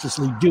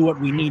subconsciously do what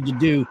we need to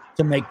do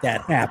to make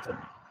that happen.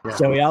 Yeah.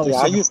 So we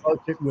always approach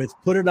it with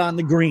put it on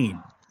the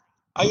green.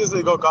 I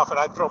usually go golf and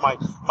I throw my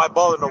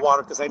ball in the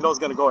water because I know it's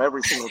going to go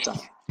every single time.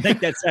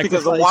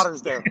 Because the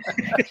water's there.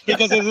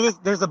 Because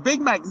there's a big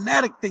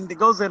magnetic thing that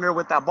goes in there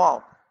with that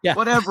ball. Yeah.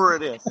 Whatever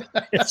it is.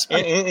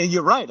 And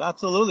you're right.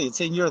 Absolutely. It's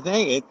in your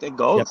thing. It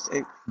goes.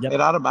 Yep. It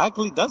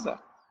automatically does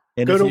that.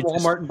 And go to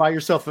Walmart and buy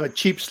yourself a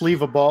cheap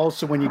sleeve of balls.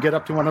 So when you get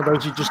up to one of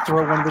those, you just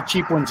throw one of the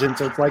cheap ones in.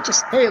 So it's like,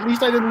 hey, at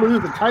least I didn't lose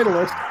the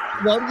Titleist.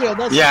 Well,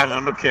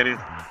 no kidding.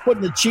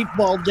 Putting the cheap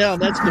ball down,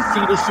 that's the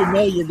fetus you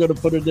know you're going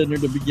to put it in there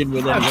to begin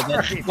with.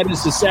 That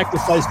is the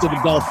sacrifice to the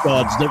golf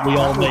gods that we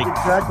all make.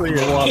 Exactly. In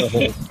the water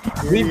hole.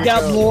 We've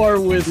got more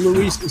with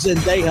Luis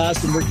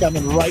Zendejas, and we're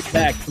coming right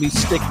back. Please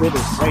stick with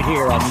us right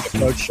here on the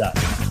Approach Shot.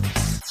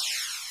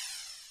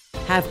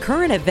 Have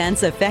current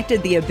events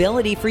affected the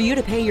ability for you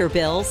to pay your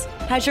bills?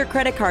 Has your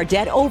credit card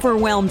debt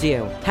overwhelmed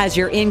you? Has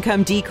your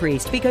income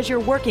decreased because you're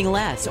working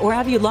less, or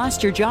have you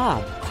lost your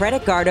job?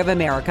 Credit Card of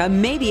America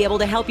may be able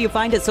to help you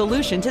find a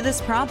solution to this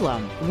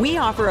problem. We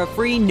offer a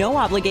free,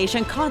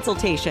 no-obligation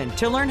consultation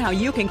to learn how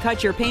you can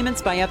cut your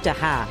payments by up to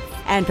half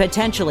and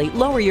potentially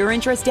lower your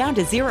interest down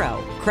to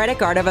zero. Credit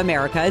Card of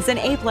America is an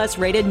A+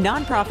 rated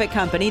nonprofit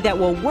company that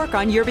will work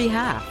on your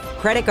behalf.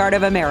 Credit Card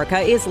of America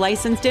is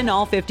licensed in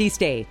all 50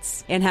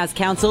 states and has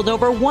counseled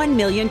over 1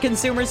 million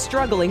consumers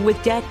struggling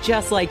with debt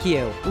just like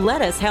you.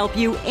 Let us help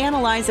you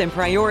analyze and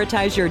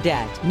prioritize your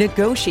debt.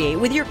 Negotiate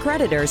with your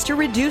creditors to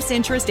reduce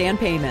interest and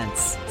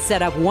payments.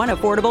 Set up one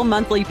affordable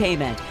monthly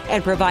payment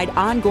and provide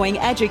ongoing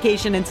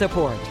education and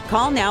support.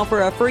 Call now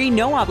for a free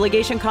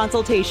no-obligation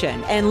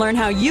consultation and learn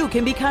how you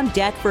can become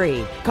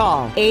debt-free.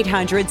 Call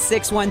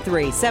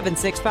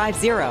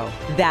 800-613-7650.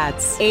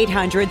 That's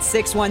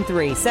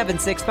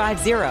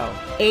 800-613-7650.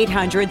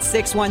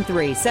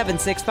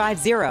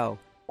 800-613-7650.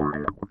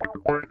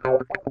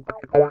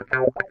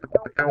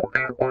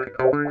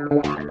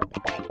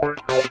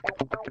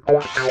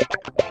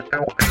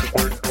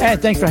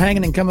 And thanks for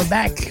hanging and coming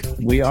back.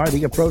 We are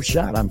The Approach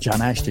Shot. I'm John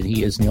Ashton.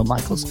 He is Neil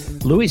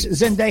Michaels. Luis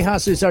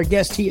Zendejas is our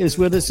guest. He is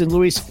with us. And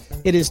Luis,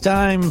 it is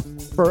time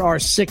for our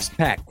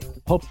six-pack.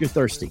 Hope you're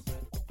thirsty.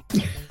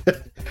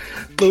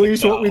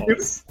 Luis, what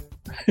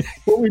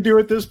we do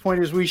at this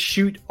point is we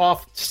shoot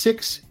off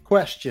 6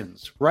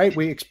 questions, right?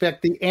 We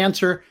expect the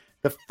answer,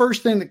 the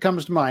first thing that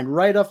comes to mind,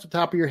 right off the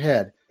top of your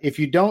head. If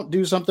you don't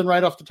do something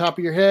right off the top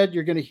of your head,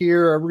 you're going to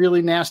hear a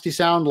really nasty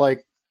sound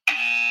like,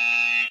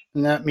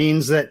 and that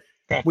means that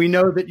we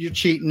know that you're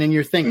cheating and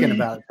you're thinking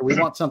about it. So we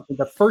want something,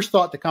 the first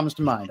thought that comes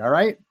to mind. All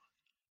right?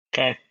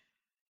 Okay.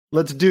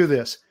 Let's do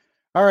this.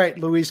 All right,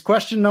 Luis,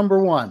 question number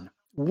 1.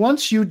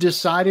 Once you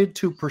decided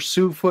to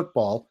pursue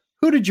football,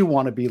 who did you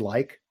want to be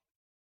like?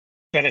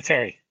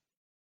 Military.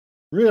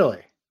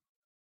 Really?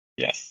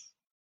 Yes.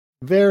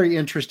 Very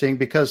interesting,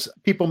 because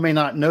people may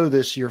not know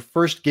this. Your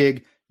first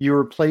gig, you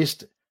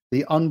replaced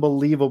the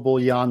unbelievable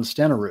Jan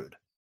Stenerud.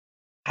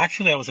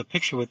 Actually, I was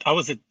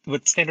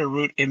with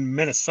Stenerud in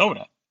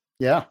Minnesota.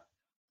 Yeah.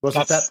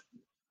 Wasn't that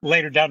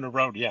later down the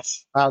road?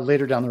 Yes.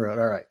 Later down the road.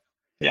 All right.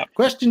 Yeah.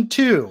 Question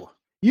 2.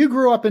 You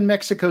grew up in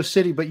Mexico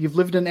City, but you've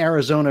lived in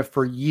Arizona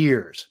for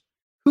years.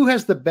 Who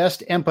has the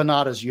best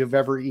empanadas you've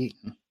ever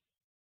eaten?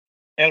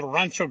 El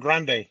Rancho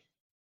Grande,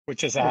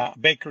 which is a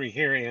bakery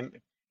here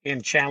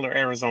in Chandler,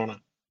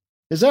 Arizona.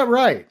 Is that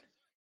right?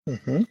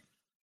 Mm-hmm.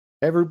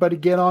 Everybody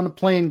get on a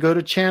plane, go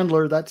to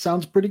Chandler. That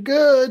sounds pretty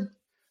good.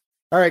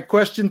 All right,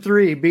 question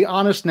 3. Be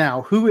honest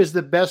now. Who is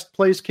the best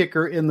place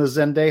kicker in the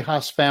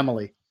Zendejas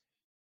family?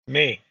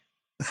 Me.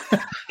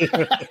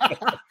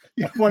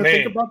 You want to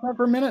think about that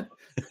for a minute?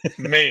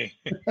 Me.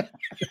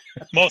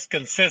 Most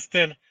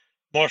consistent,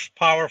 most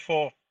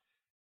powerful,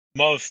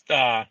 most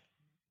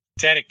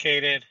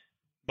dedicated,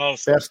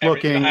 most best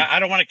looking. I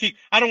don't want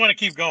to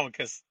keep going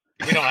because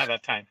we don't have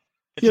that time.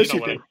 Yes, you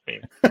know what I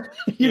mean.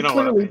 You know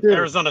clearly do.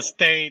 Arizona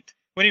State.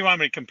 What do you want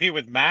me to compete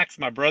with Max,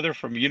 my brother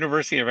from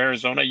University of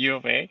Arizona, U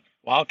of A?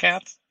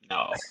 Wildcats?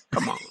 No.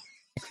 Come on.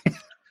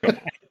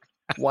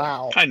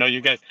 Wow. I know you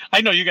guys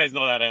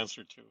know that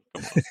answer too.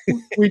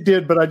 We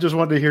did, but I just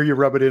wanted to hear you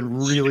rub it in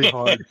really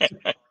hard.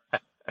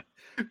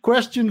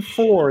 Question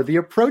 4. The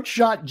Approach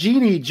Shot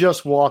genie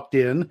just walked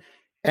in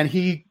and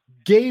he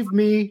gave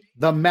me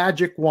the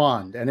magic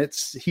wand. And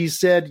he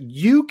said,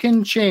 you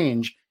can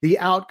change the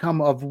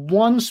outcome of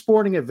one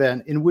sporting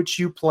event in which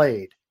you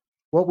played.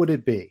 what would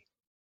it be?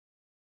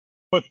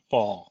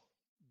 Football.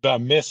 The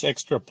missed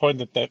extra point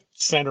that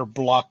center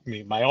blocked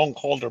me. My own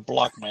holder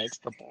blocked my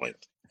extra point.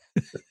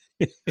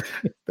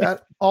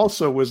 That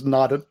also was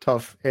not a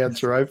tough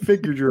answer. I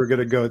figured you were going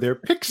to go there.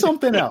 Pick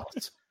something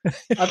else.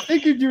 I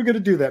figured you were going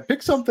to do that.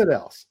 Pick something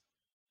else.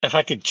 If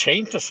I could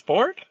change the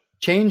sport?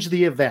 Change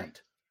the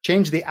event.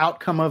 Change the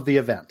outcome of the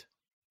event.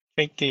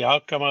 Change the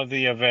outcome of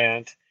the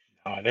event.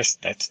 Oh,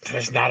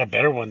 there's not a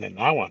better one than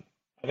that one.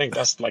 I think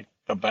that's like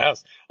the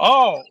best.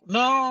 Oh,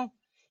 no.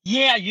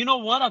 Yeah, you know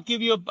what? I'll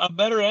give you a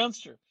better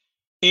answer.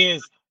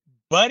 Is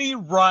Buddy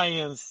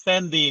Ryan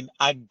sending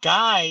a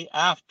guy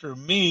after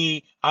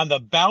me on the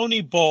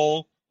Bounty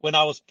Bowl when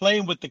I was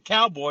playing with the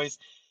Cowboys,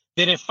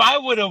 that if I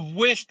would have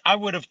wished, I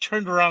would have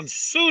turned around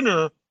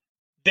sooner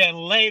than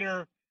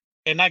later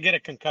and not get a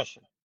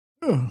concussion.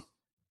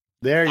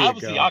 There you That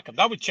was go. the outcome.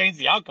 That would change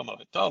the outcome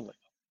of it totally.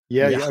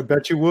 Yeah, I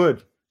bet you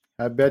would.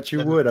 I bet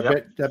you would.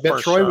 Yep, I bet for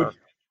Troy sure. would.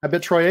 I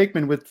bet Troy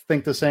Aikman would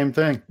think the same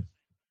thing.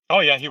 Oh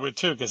yeah, he would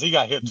too, because he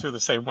got hit too the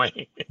same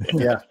way.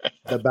 Yeah,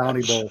 the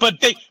Bounty Bowl. But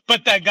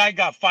that guy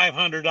got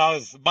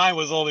 $500. Mine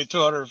was only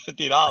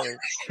 $250.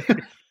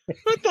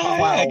 What the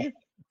heck?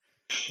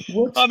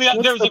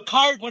 There was a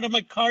card. One of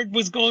my card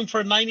was going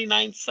for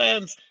 99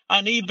 cents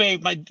on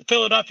eBay. My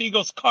Philadelphia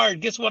Eagles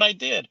card. Guess what I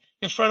did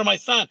in front of my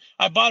son?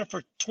 I bought it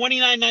for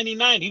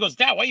 $29.99. He goes,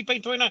 Dad, why are you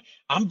paying $29?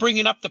 I'm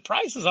bringing up the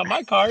prices on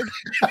my card.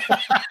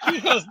 He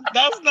goes,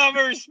 that's not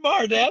very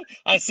smart, Dad.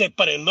 I said,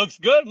 but it looks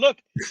good. Look,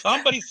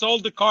 somebody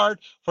sold the card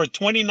for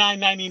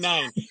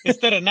 $29.99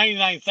 instead of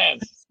 99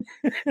 cents.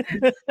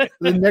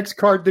 The next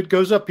card that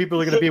goes up, people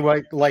are going to be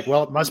like,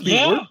 well, it must be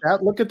worth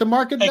that. Look at the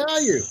market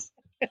value.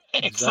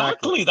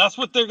 Exactly. That's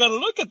what they're going to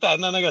look at that.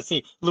 And then they're going to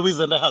see Luis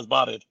Zendejas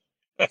bought it.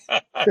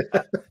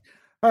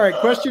 All right.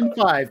 Question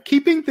 5.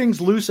 Keeping things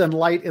loose and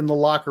light in the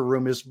locker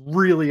room is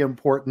really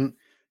important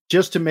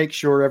just to make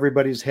sure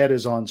everybody's head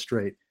is on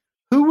straight.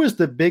 Who was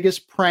the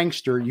biggest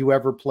prankster you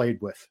ever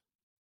played with?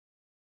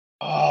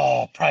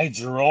 Oh, probably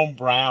Jerome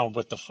Brown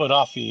with the foot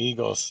off the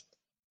Eagles.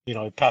 You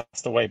know, he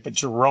passed away. But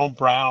Jerome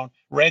Brown,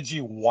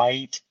 Reggie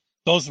White,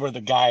 those were the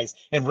guys.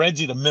 And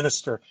Reggie, the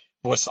minister,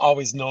 was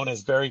always known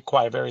as very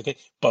quiet, everything.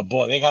 But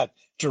boy,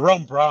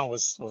 Jerome Brown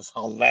was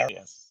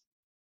hilarious.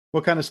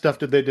 What kind of stuff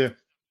did they do?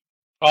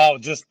 Oh,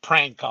 just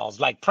prank calls,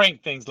 like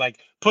prank things, like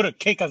put a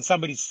cake on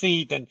somebody's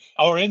seat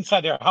or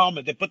inside their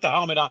helmet. They put the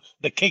helmet on,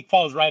 the cake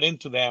falls right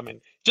into them,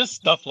 and just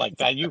stuff like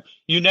that. You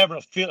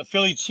never feel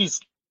Philly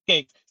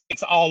cheesecake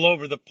all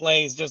over the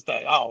place. Just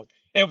they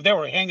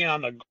were hanging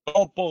on the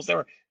goalposts. They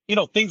were,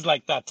 things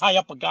like that. Tie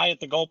up a guy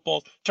at the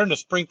goalpost, turn the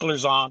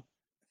sprinklers on.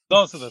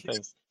 Those are the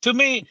things. To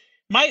me,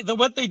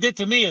 what they did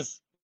to me is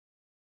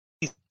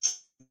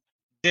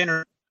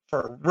dinner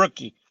for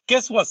rookie.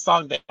 Guess what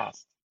song they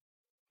asked?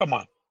 Come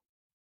on.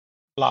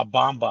 La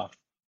Bamba.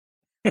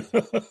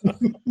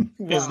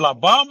 It's La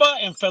Bamba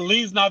and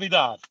Feliz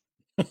Navidad.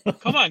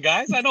 Come on,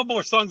 guys. I know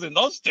more songs than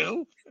those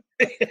two.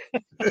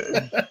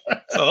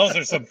 So those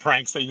are some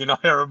pranks that,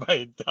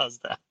 everybody does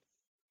that.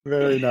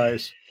 Very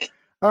nice.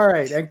 All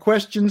right. And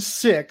question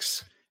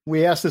 6.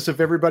 We ask this of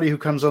everybody who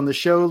comes on the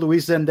show.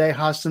 Luis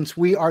Zendejas, since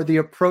we are the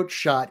approach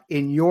shot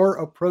in your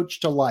approach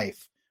to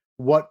life,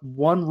 what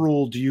one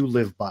rule do you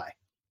live by?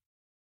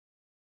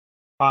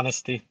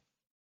 Honesty,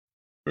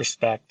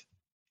 respect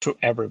to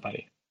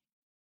everybody.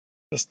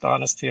 Just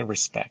honesty and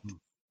respect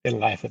in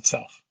life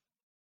itself.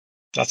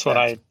 That's what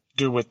I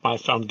do with my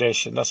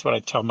foundation. That's what I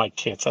tell my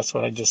kids. That's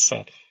what I just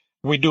said.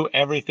 We do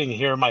everything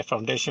here in my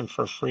foundation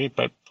for free,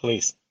 but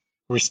please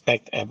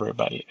respect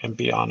everybody and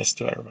be honest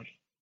to everybody.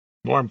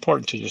 More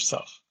important to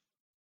yourself.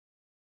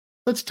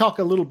 Let's talk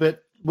a little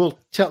bit. We'll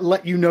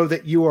let you know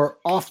that you are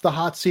off the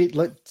hot seat.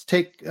 Let's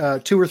take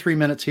 2 or 3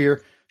 minutes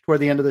here toward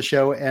the end of the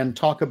show and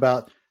talk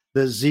about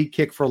the Z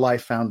Kick for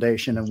Life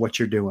Foundation and what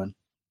you're doing.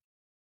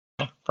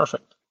 Yeah,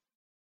 perfect.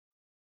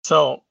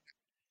 So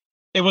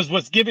it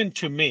was given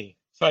to me.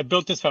 So I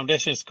built this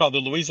foundation. It's called the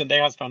Luis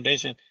Zendejas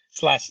Foundation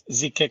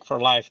 /Z Kick for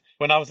Life.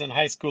 When I was in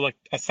high school,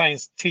 a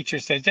science teacher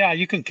said, yeah,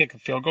 you can kick a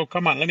field goal.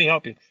 Come on, let me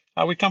help you.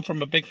 We come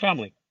from a big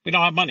family. We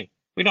don't have money.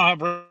 We don't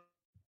have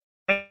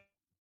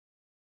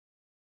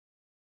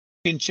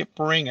championship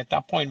ring at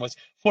that point was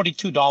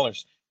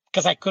 $42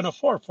 because I couldn't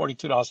afford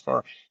 $42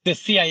 for the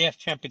CIF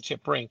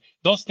championship ring.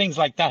 Those things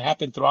like that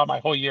happened throughout my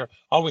whole year.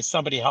 Always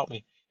somebody helped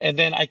me. And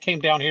then I came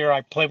down here. I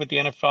played with the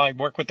NFL. I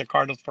worked with the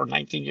Cardinals for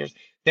 19 years.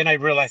 Then I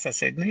realized, I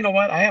said, you know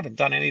what? I haven't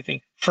done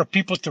anything for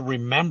people to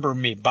remember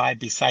me by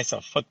besides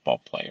a football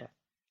player.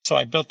 So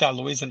I built that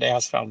Luis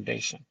Zendejas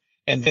Foundation.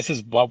 And this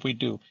is what we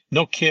do.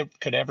 No kid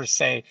could ever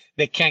say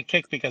they can't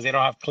kick because they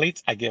don't have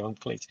cleats. I give them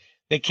cleats.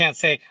 They can't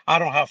say, I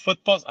don't have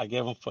footballs. I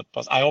give them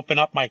footballs. I open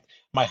up my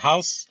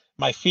house,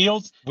 my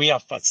fields. We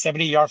have a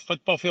 70-yard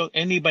football field.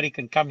 Anybody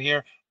can come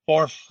here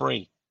for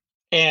free.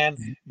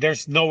 And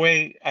there's no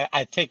way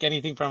I take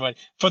anything from it.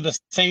 For the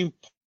same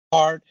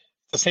part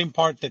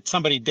that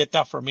somebody did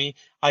that for me,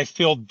 I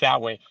feel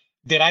that way.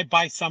 Did I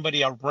buy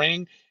somebody a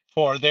ring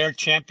for their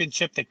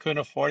championship? They couldn't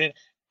afford it.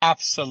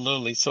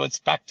 Absolutely. So it's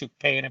back to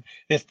paying them.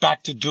 It's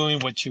back to doing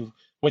what you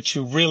what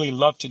you really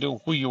love to do,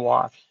 who you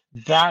are.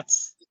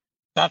 That's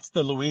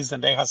the Luis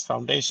Zendejas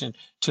Foundation,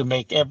 to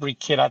make every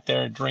kid out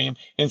there a dream,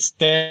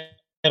 instead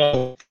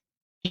of,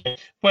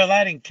 well,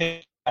 I didn't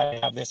care, I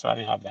didn't have this, or I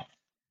didn't have that.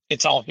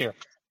 It's all here,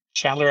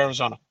 Chandler,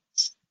 Arizona.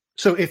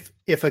 So if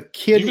a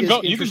kid you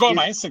can go on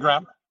my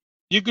Instagram.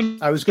 You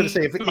can. I was going to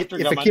say, if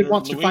a kid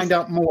wants to find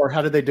out more,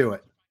 how do they do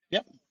it?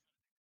 Yep.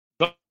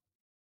 Go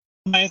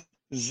my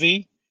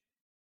Z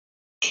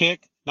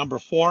Kick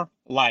 #4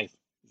 Life.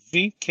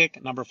 Z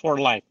Kick #4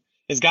 Life.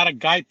 It's got a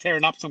guy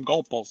tearing up some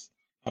goalposts.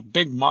 A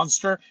big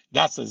monster.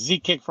 That's a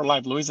Z Kick for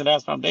Life, Luis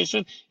Zendejas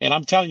Foundation. And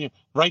I'm telling you,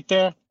 right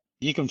there,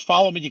 you can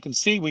follow me. You can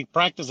see we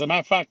practice. As a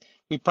matter of fact,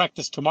 we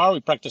practice tomorrow. We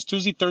practice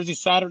Tuesday, Thursday,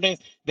 Saturdays.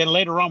 Then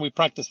later on, we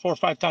practice 4 or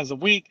 5 times a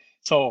week.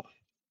 So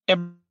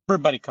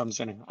everybody comes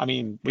in here. I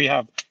mean, we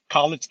have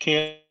college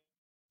kids,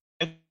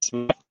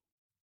 we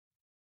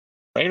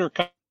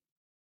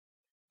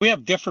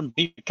have different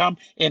people come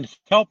and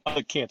help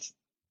other kids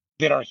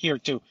that are here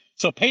too.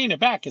 So paying it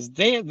back is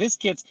this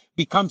kids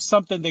become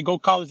something. They go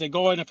college, they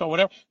go NFL,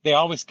 whatever. They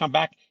always come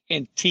back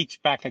and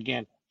teach back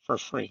again for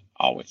free,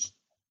 always.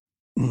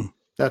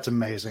 That's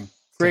amazing.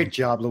 Great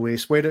job,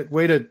 Luis. Way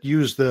to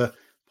use the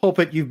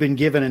pulpit you've been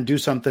given and do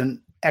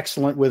something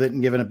excellent with it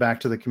and giving it back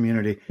to the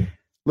community.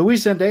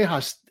 Luis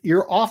Zendejas,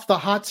 you're off the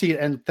hot seat,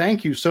 and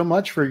thank you so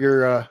much for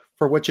your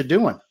for what you're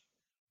doing.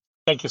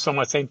 Thank you so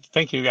much.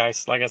 Thank you,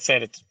 guys. Like I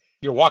said,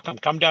 you're welcome.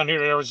 Come down here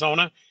to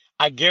Arizona.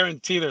 I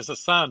guarantee there's a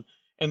sun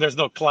and there's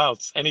no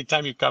clouds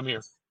anytime you come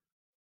here.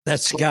 That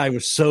sky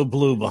was so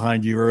blue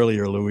behind you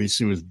earlier, Luis.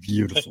 It was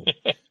beautiful.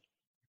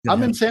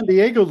 I'm in San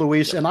Diego,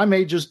 Luis, and I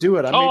may just do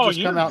it. I may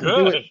just come out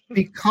and do it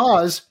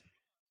because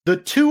the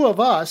two of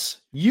us,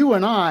 you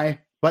and I,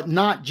 but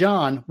not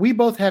John, we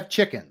both have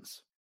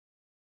chickens.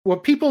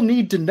 What people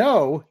need to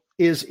know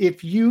is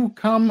if you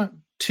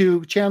come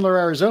to Chandler,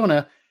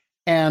 Arizona,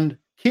 and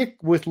kick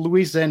with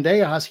Luis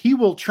Zendejas, he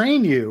will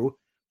train you,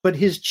 but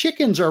his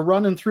chickens are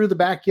running through the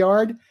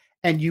backyard,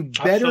 and you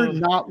better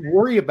not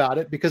worry about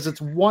it because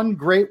it's one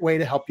great way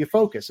to help you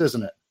focus,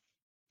 isn't it?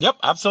 Yep,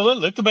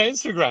 absolutely. Look at my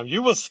Instagram.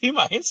 You will see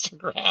my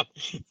Instagram.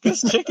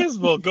 These chickens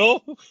will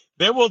go.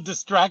 They will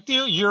distract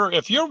you.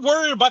 If you're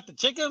worried about the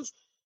chickens,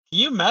 can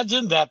you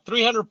imagine that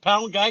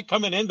 300-pound guy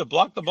coming in to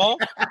block the ball?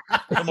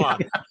 Come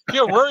on. If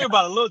you're worried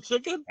about a little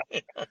chicken,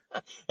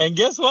 and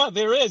guess what?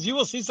 There is. You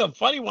will see some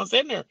funny ones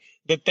in there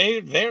that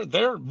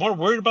they're more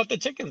worried about the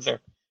chickens there.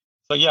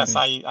 So yes,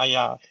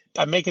 I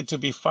make it to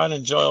be fun,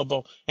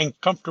 enjoyable, and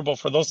comfortable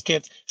for those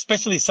kids,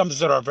 especially some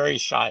that are very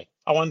shy.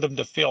 I want them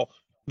to feel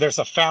there's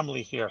a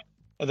family here,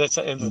 and there's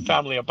a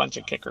family, a bunch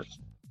of kickers.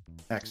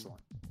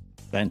 Excellent.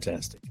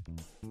 Fantastic.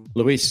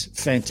 Luis,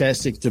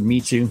 fantastic to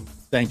meet you.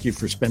 Thank you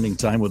for spending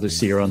time with us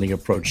here on The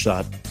Approach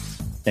Shot,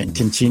 and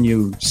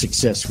continue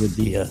success with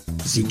the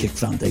Z-Kick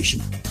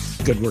Foundation.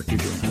 Good work you're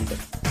doing out there.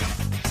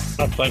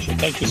 My pleasure.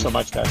 Thank you so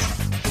much, guys.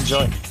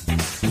 Enjoy.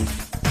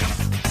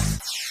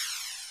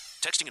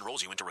 Texting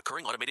enrolls you into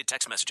recurring automated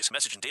text messages.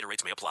 Message and data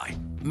rates may apply.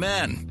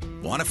 Men,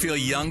 want to feel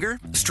younger,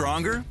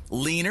 stronger,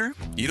 leaner?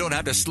 You don't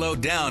have to slow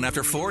down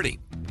after 40.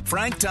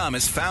 Frank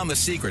Thomas found the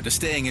secret to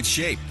staying in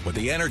shape with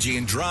the energy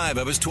and drive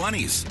of his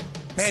 20s.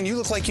 Man, you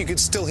look like you could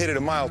still hit it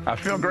a mile. I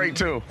feel great,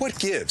 too. What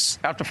gives?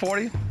 After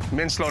 40,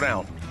 men slow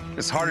down.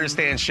 It's harder to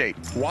stay in shape.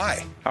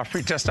 Why? Our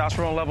free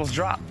testosterone levels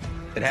drop.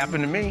 It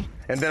happened to me,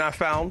 and then I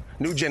found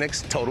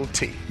Nugenix Total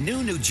T.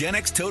 New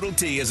Nugenix Total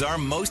T is our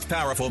most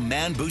powerful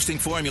man-boosting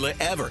formula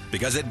ever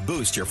because it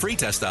boosts your free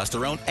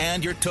testosterone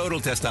and your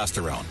total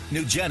testosterone.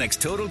 Nugenix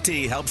Total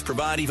T helps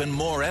provide even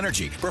more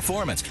energy,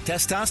 performance,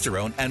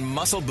 testosterone, and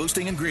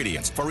muscle-boosting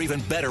ingredients for even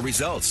better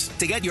results.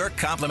 To get your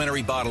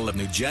complimentary bottle of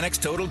Nugenix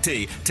Total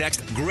T,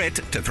 text GRIT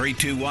to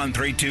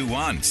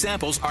 321321.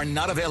 Samples are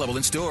not available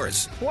in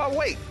stores. Well,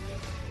 wait.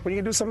 Well, you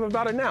can do something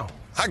about it now.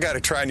 I got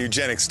to try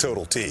Nugenix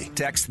Total T.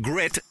 Text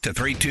GRIT to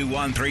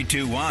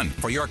 321321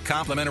 for your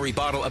complimentary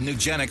bottle of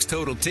Nugenix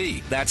Total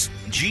T. That's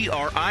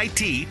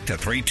GRIT to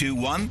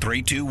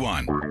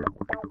 321321.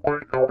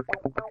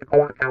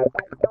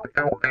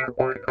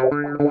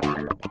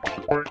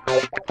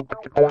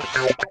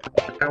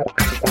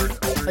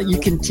 You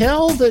can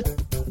tell that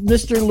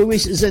Mr.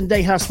 Luis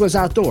Zendejas was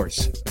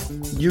outdoors.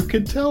 You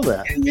could tell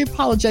that. And we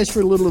apologize for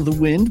a little of the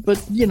wind,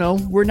 but,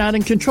 we're not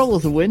in control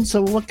of the wind,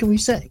 so what can we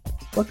say?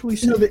 What can we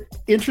say? The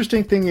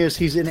interesting thing is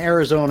he's in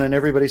Arizona, and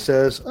everybody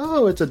says,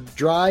 oh, it's a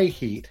dry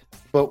heat.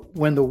 But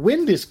when the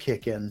wind is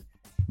kicking,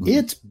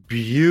 it's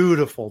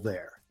beautiful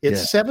there.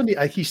 It's 70.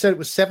 He said it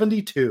was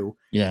 72.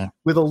 Yeah.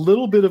 With a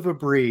little bit of a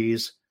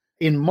breeze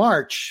in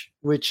March,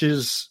 which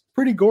is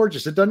pretty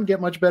gorgeous. It doesn't get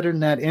much better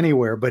than that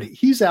anywhere. But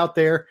he's out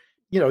there,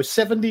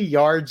 70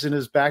 yards in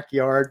his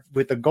backyard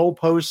with the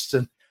goalposts.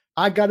 And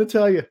I got to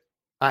tell you,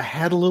 I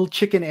had a little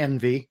chicken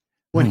envy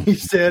when he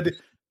said,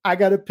 I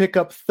got to pick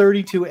up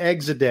 32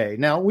 eggs a day.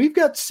 Now, we've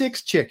got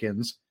 6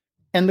 chickens,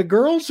 and the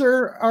girls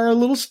are a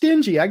little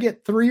stingy. I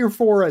get 3 or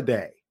 4 a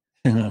day.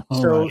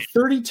 So right.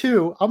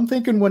 32, I'm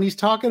thinking when he's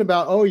talking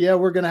about, oh, yeah,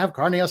 we're going to have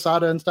carne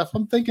asada and stuff,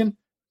 I'm thinking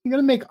You got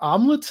to make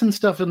omelets and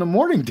stuff in the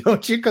morning,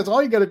 don't you? Because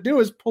all you got to do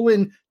is pull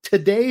in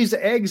today's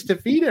eggs to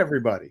feed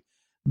everybody.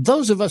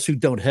 Those of us who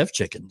don't have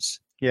chickens,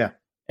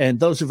 and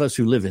those of us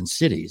who live in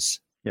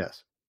cities,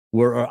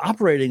 we're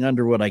operating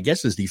under what I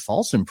guess is the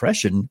false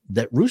impression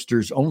that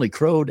roosters only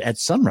crowed at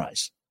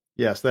sunrise.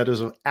 Yes, that is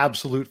an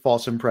absolute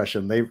false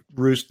impression. They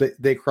roost,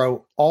 they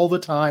crow all the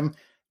time.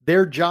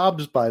 Their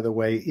jobs, by the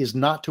way, is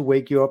not to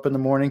wake you up in the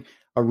morning.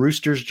 A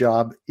rooster's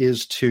job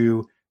is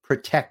to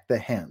protect the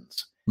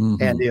hens.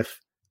 Mm-hmm. And if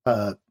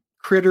a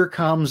critter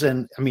comes,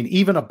 and I mean,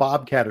 even a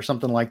bobcat or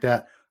something like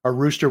that, a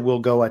rooster will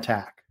go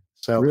attack.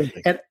 So,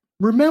 and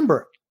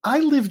remember, I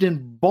lived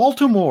in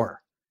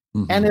Baltimore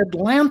and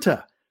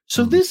Atlanta.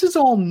 So this is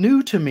all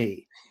new to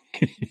me.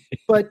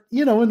 But,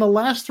 in the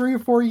last 3 or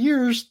 4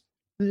 years,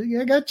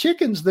 I got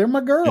chickens. They're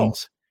my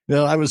girls.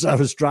 Well, I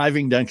was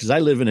driving down because I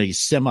live in a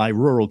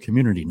semi-rural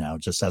community now,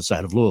 just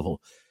outside of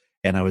Louisville.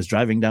 And I was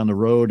driving down the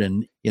road,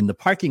 and in the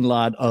parking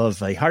lot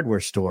of a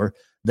hardware store,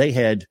 they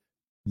had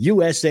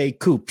USA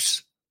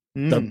coops,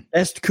 the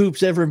best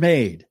coops ever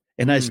made.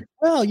 And I said,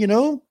 well,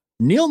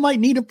 Neil might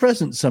need a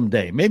present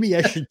someday. Maybe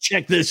I should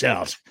check this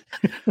out.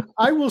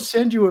 I will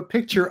send you a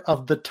picture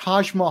of the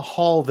Taj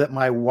Mahal that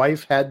my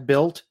wife had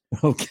built.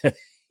 Okay.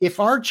 If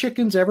our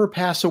chickens ever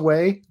pass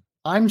away,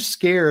 I'm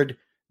scared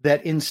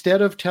that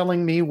instead of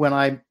telling me when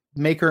I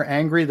make her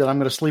angry that I'm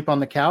going to sleep on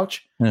the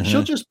couch,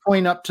 she'll just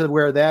point up to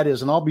where that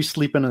is, and I'll be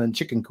sleeping in a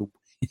chicken coop.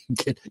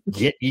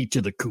 Get ye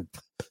to the coop.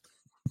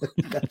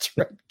 That's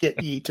right.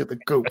 Get ye to the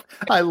coop.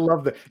 I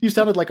love that. You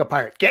sounded like a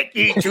pirate. Get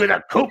ye to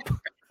the coop.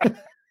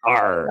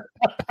 Arr.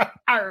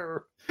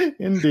 Arr.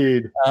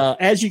 Indeed.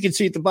 As you can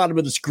see at the bottom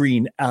of the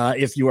screen,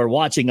 if you are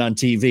watching on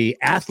TV,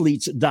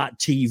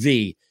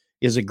 athletes.tv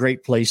is a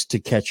great place to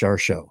catch our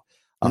show.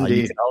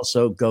 You can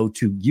also go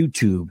to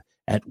YouTube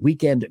at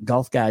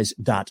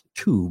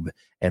weekendgolfguys.tube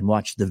and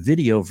watch the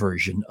video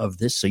version of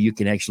this so you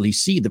can actually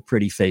see the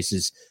pretty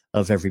faces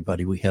of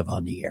everybody we have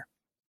on the air.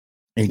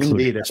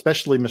 Indeed,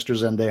 especially Mr.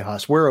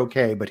 Zendejas. We're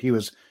okay, but he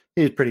was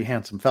a pretty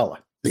handsome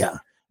fella. Yeah.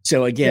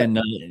 So again,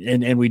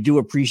 and we do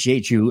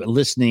appreciate you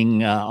listening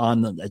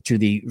to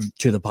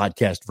the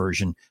podcast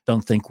version.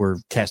 Don't think we're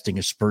casting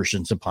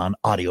aspersions upon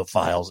audio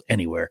files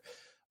anywhere,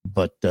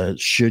 but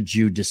should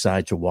you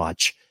decide to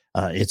watch,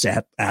 it's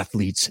at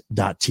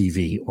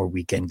athletes.tv or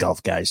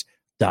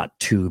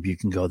weekendgolfguys.tube. You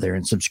can go there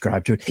and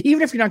subscribe to it.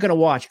 Even if you're not going to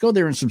watch, go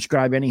there and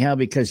subscribe anyhow,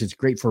 because it's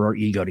great for our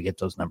ego to get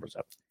those numbers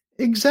up.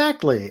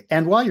 Exactly.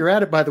 And while you're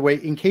at it, by the way,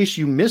 in case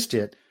you missed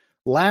it,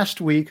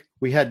 last week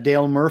we had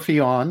Dale Murphy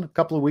on. A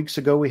couple of weeks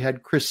ago, we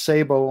had Chris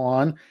Sabo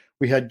on.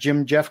 We had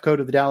Jim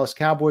Jeffcoat of the Dallas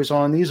Cowboys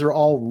on. These are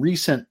all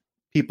recent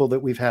people that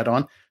we've had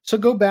on. So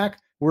go back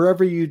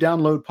wherever you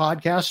download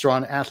podcasts or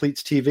on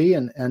Athletes TV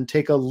and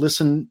take a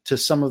listen to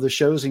some of the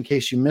shows in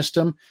case you missed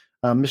them.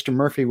 Mr.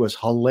 Murphy was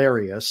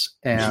hilarious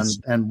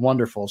and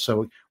wonderful.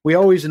 So we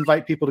always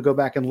invite people to go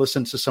back and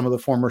listen to some of the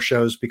former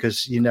shows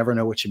because you never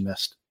know what you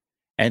missed.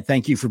 And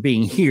thank you for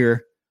being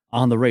here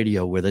on the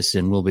radio with us.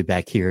 And we'll be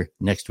back here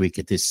next week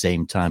at this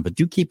same time. But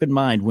do keep in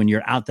mind when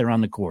you're out there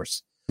on the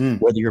course,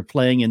 whether you're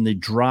playing in the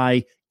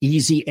dry,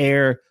 easy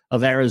air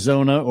of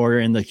Arizona or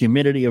in the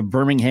humidity of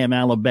Birmingham,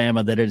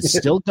 Alabama, that it's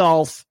still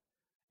golf,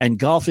 and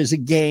golf is a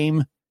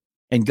game,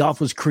 and golf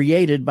was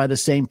created by the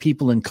same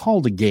people and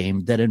called a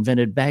game that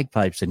invented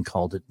bagpipes and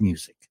called it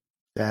music.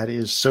 That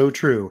is so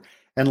true.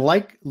 And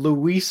like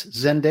Luis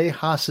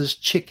Zendejas'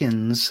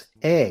 chickens'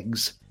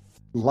 eggs,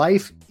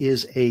 life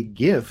is a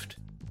gift,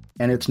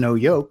 and it's no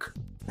yoke.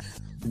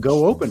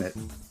 Go open it.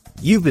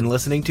 You've been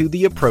listening to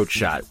The Approach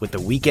Shot with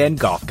the Weekend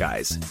Golf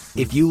Guys.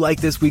 If you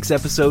like this week's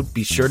episode,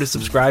 be sure to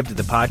subscribe to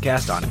the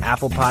podcast on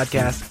Apple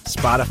Podcasts,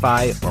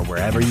 Spotify, or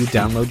wherever you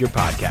download your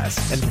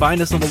podcasts. And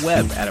find us on the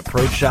web at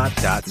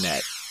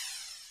approachshot.net.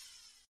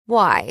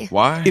 Why?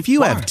 Why? If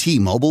you have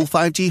T-Mobile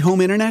 5G home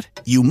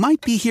internet, you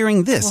might be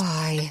hearing this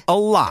a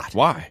lot.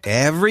 Why?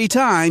 Every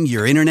time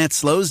your internet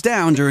slows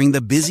down during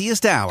the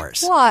busiest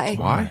hours.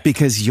 Why?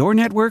 Because your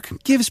network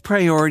gives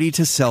priority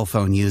to cell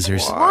phone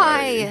users.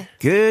 Why?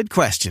 Good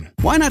question.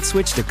 Why not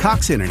switch to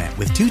Cox Internet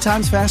with 2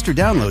 times faster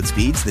download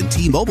speeds than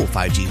T-Mobile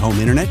 5G home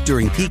internet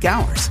during peak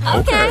hours?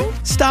 Okay.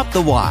 Stop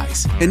the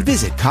whys and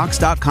visit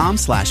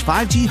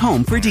cox.com/5G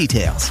home for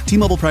details.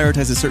 T-Mobile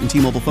prioritizes certain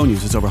T-Mobile phone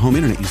users over home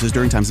internet users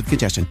during times of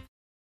congestion.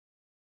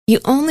 You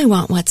only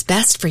want what's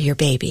best for your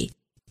baby.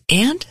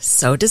 And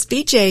so does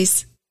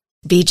BJ's.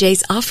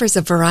 BJ's offers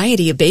a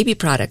variety of baby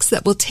products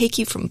that will take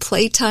you from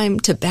playtime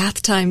to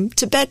bath time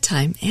to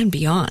bedtime and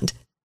beyond.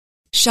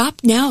 Shop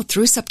now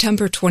through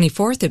September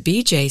 24th at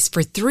BJ's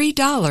for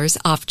 $3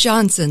 off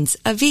Johnson's,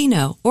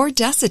 Aveeno, or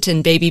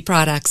Desitin baby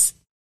products.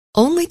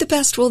 Only the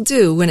best will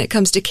do when it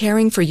comes to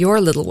caring for your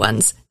little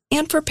ones,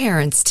 and for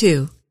parents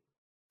too.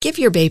 Give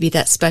your baby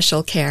that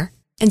special care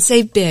and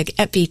save big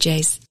at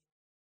BJ's.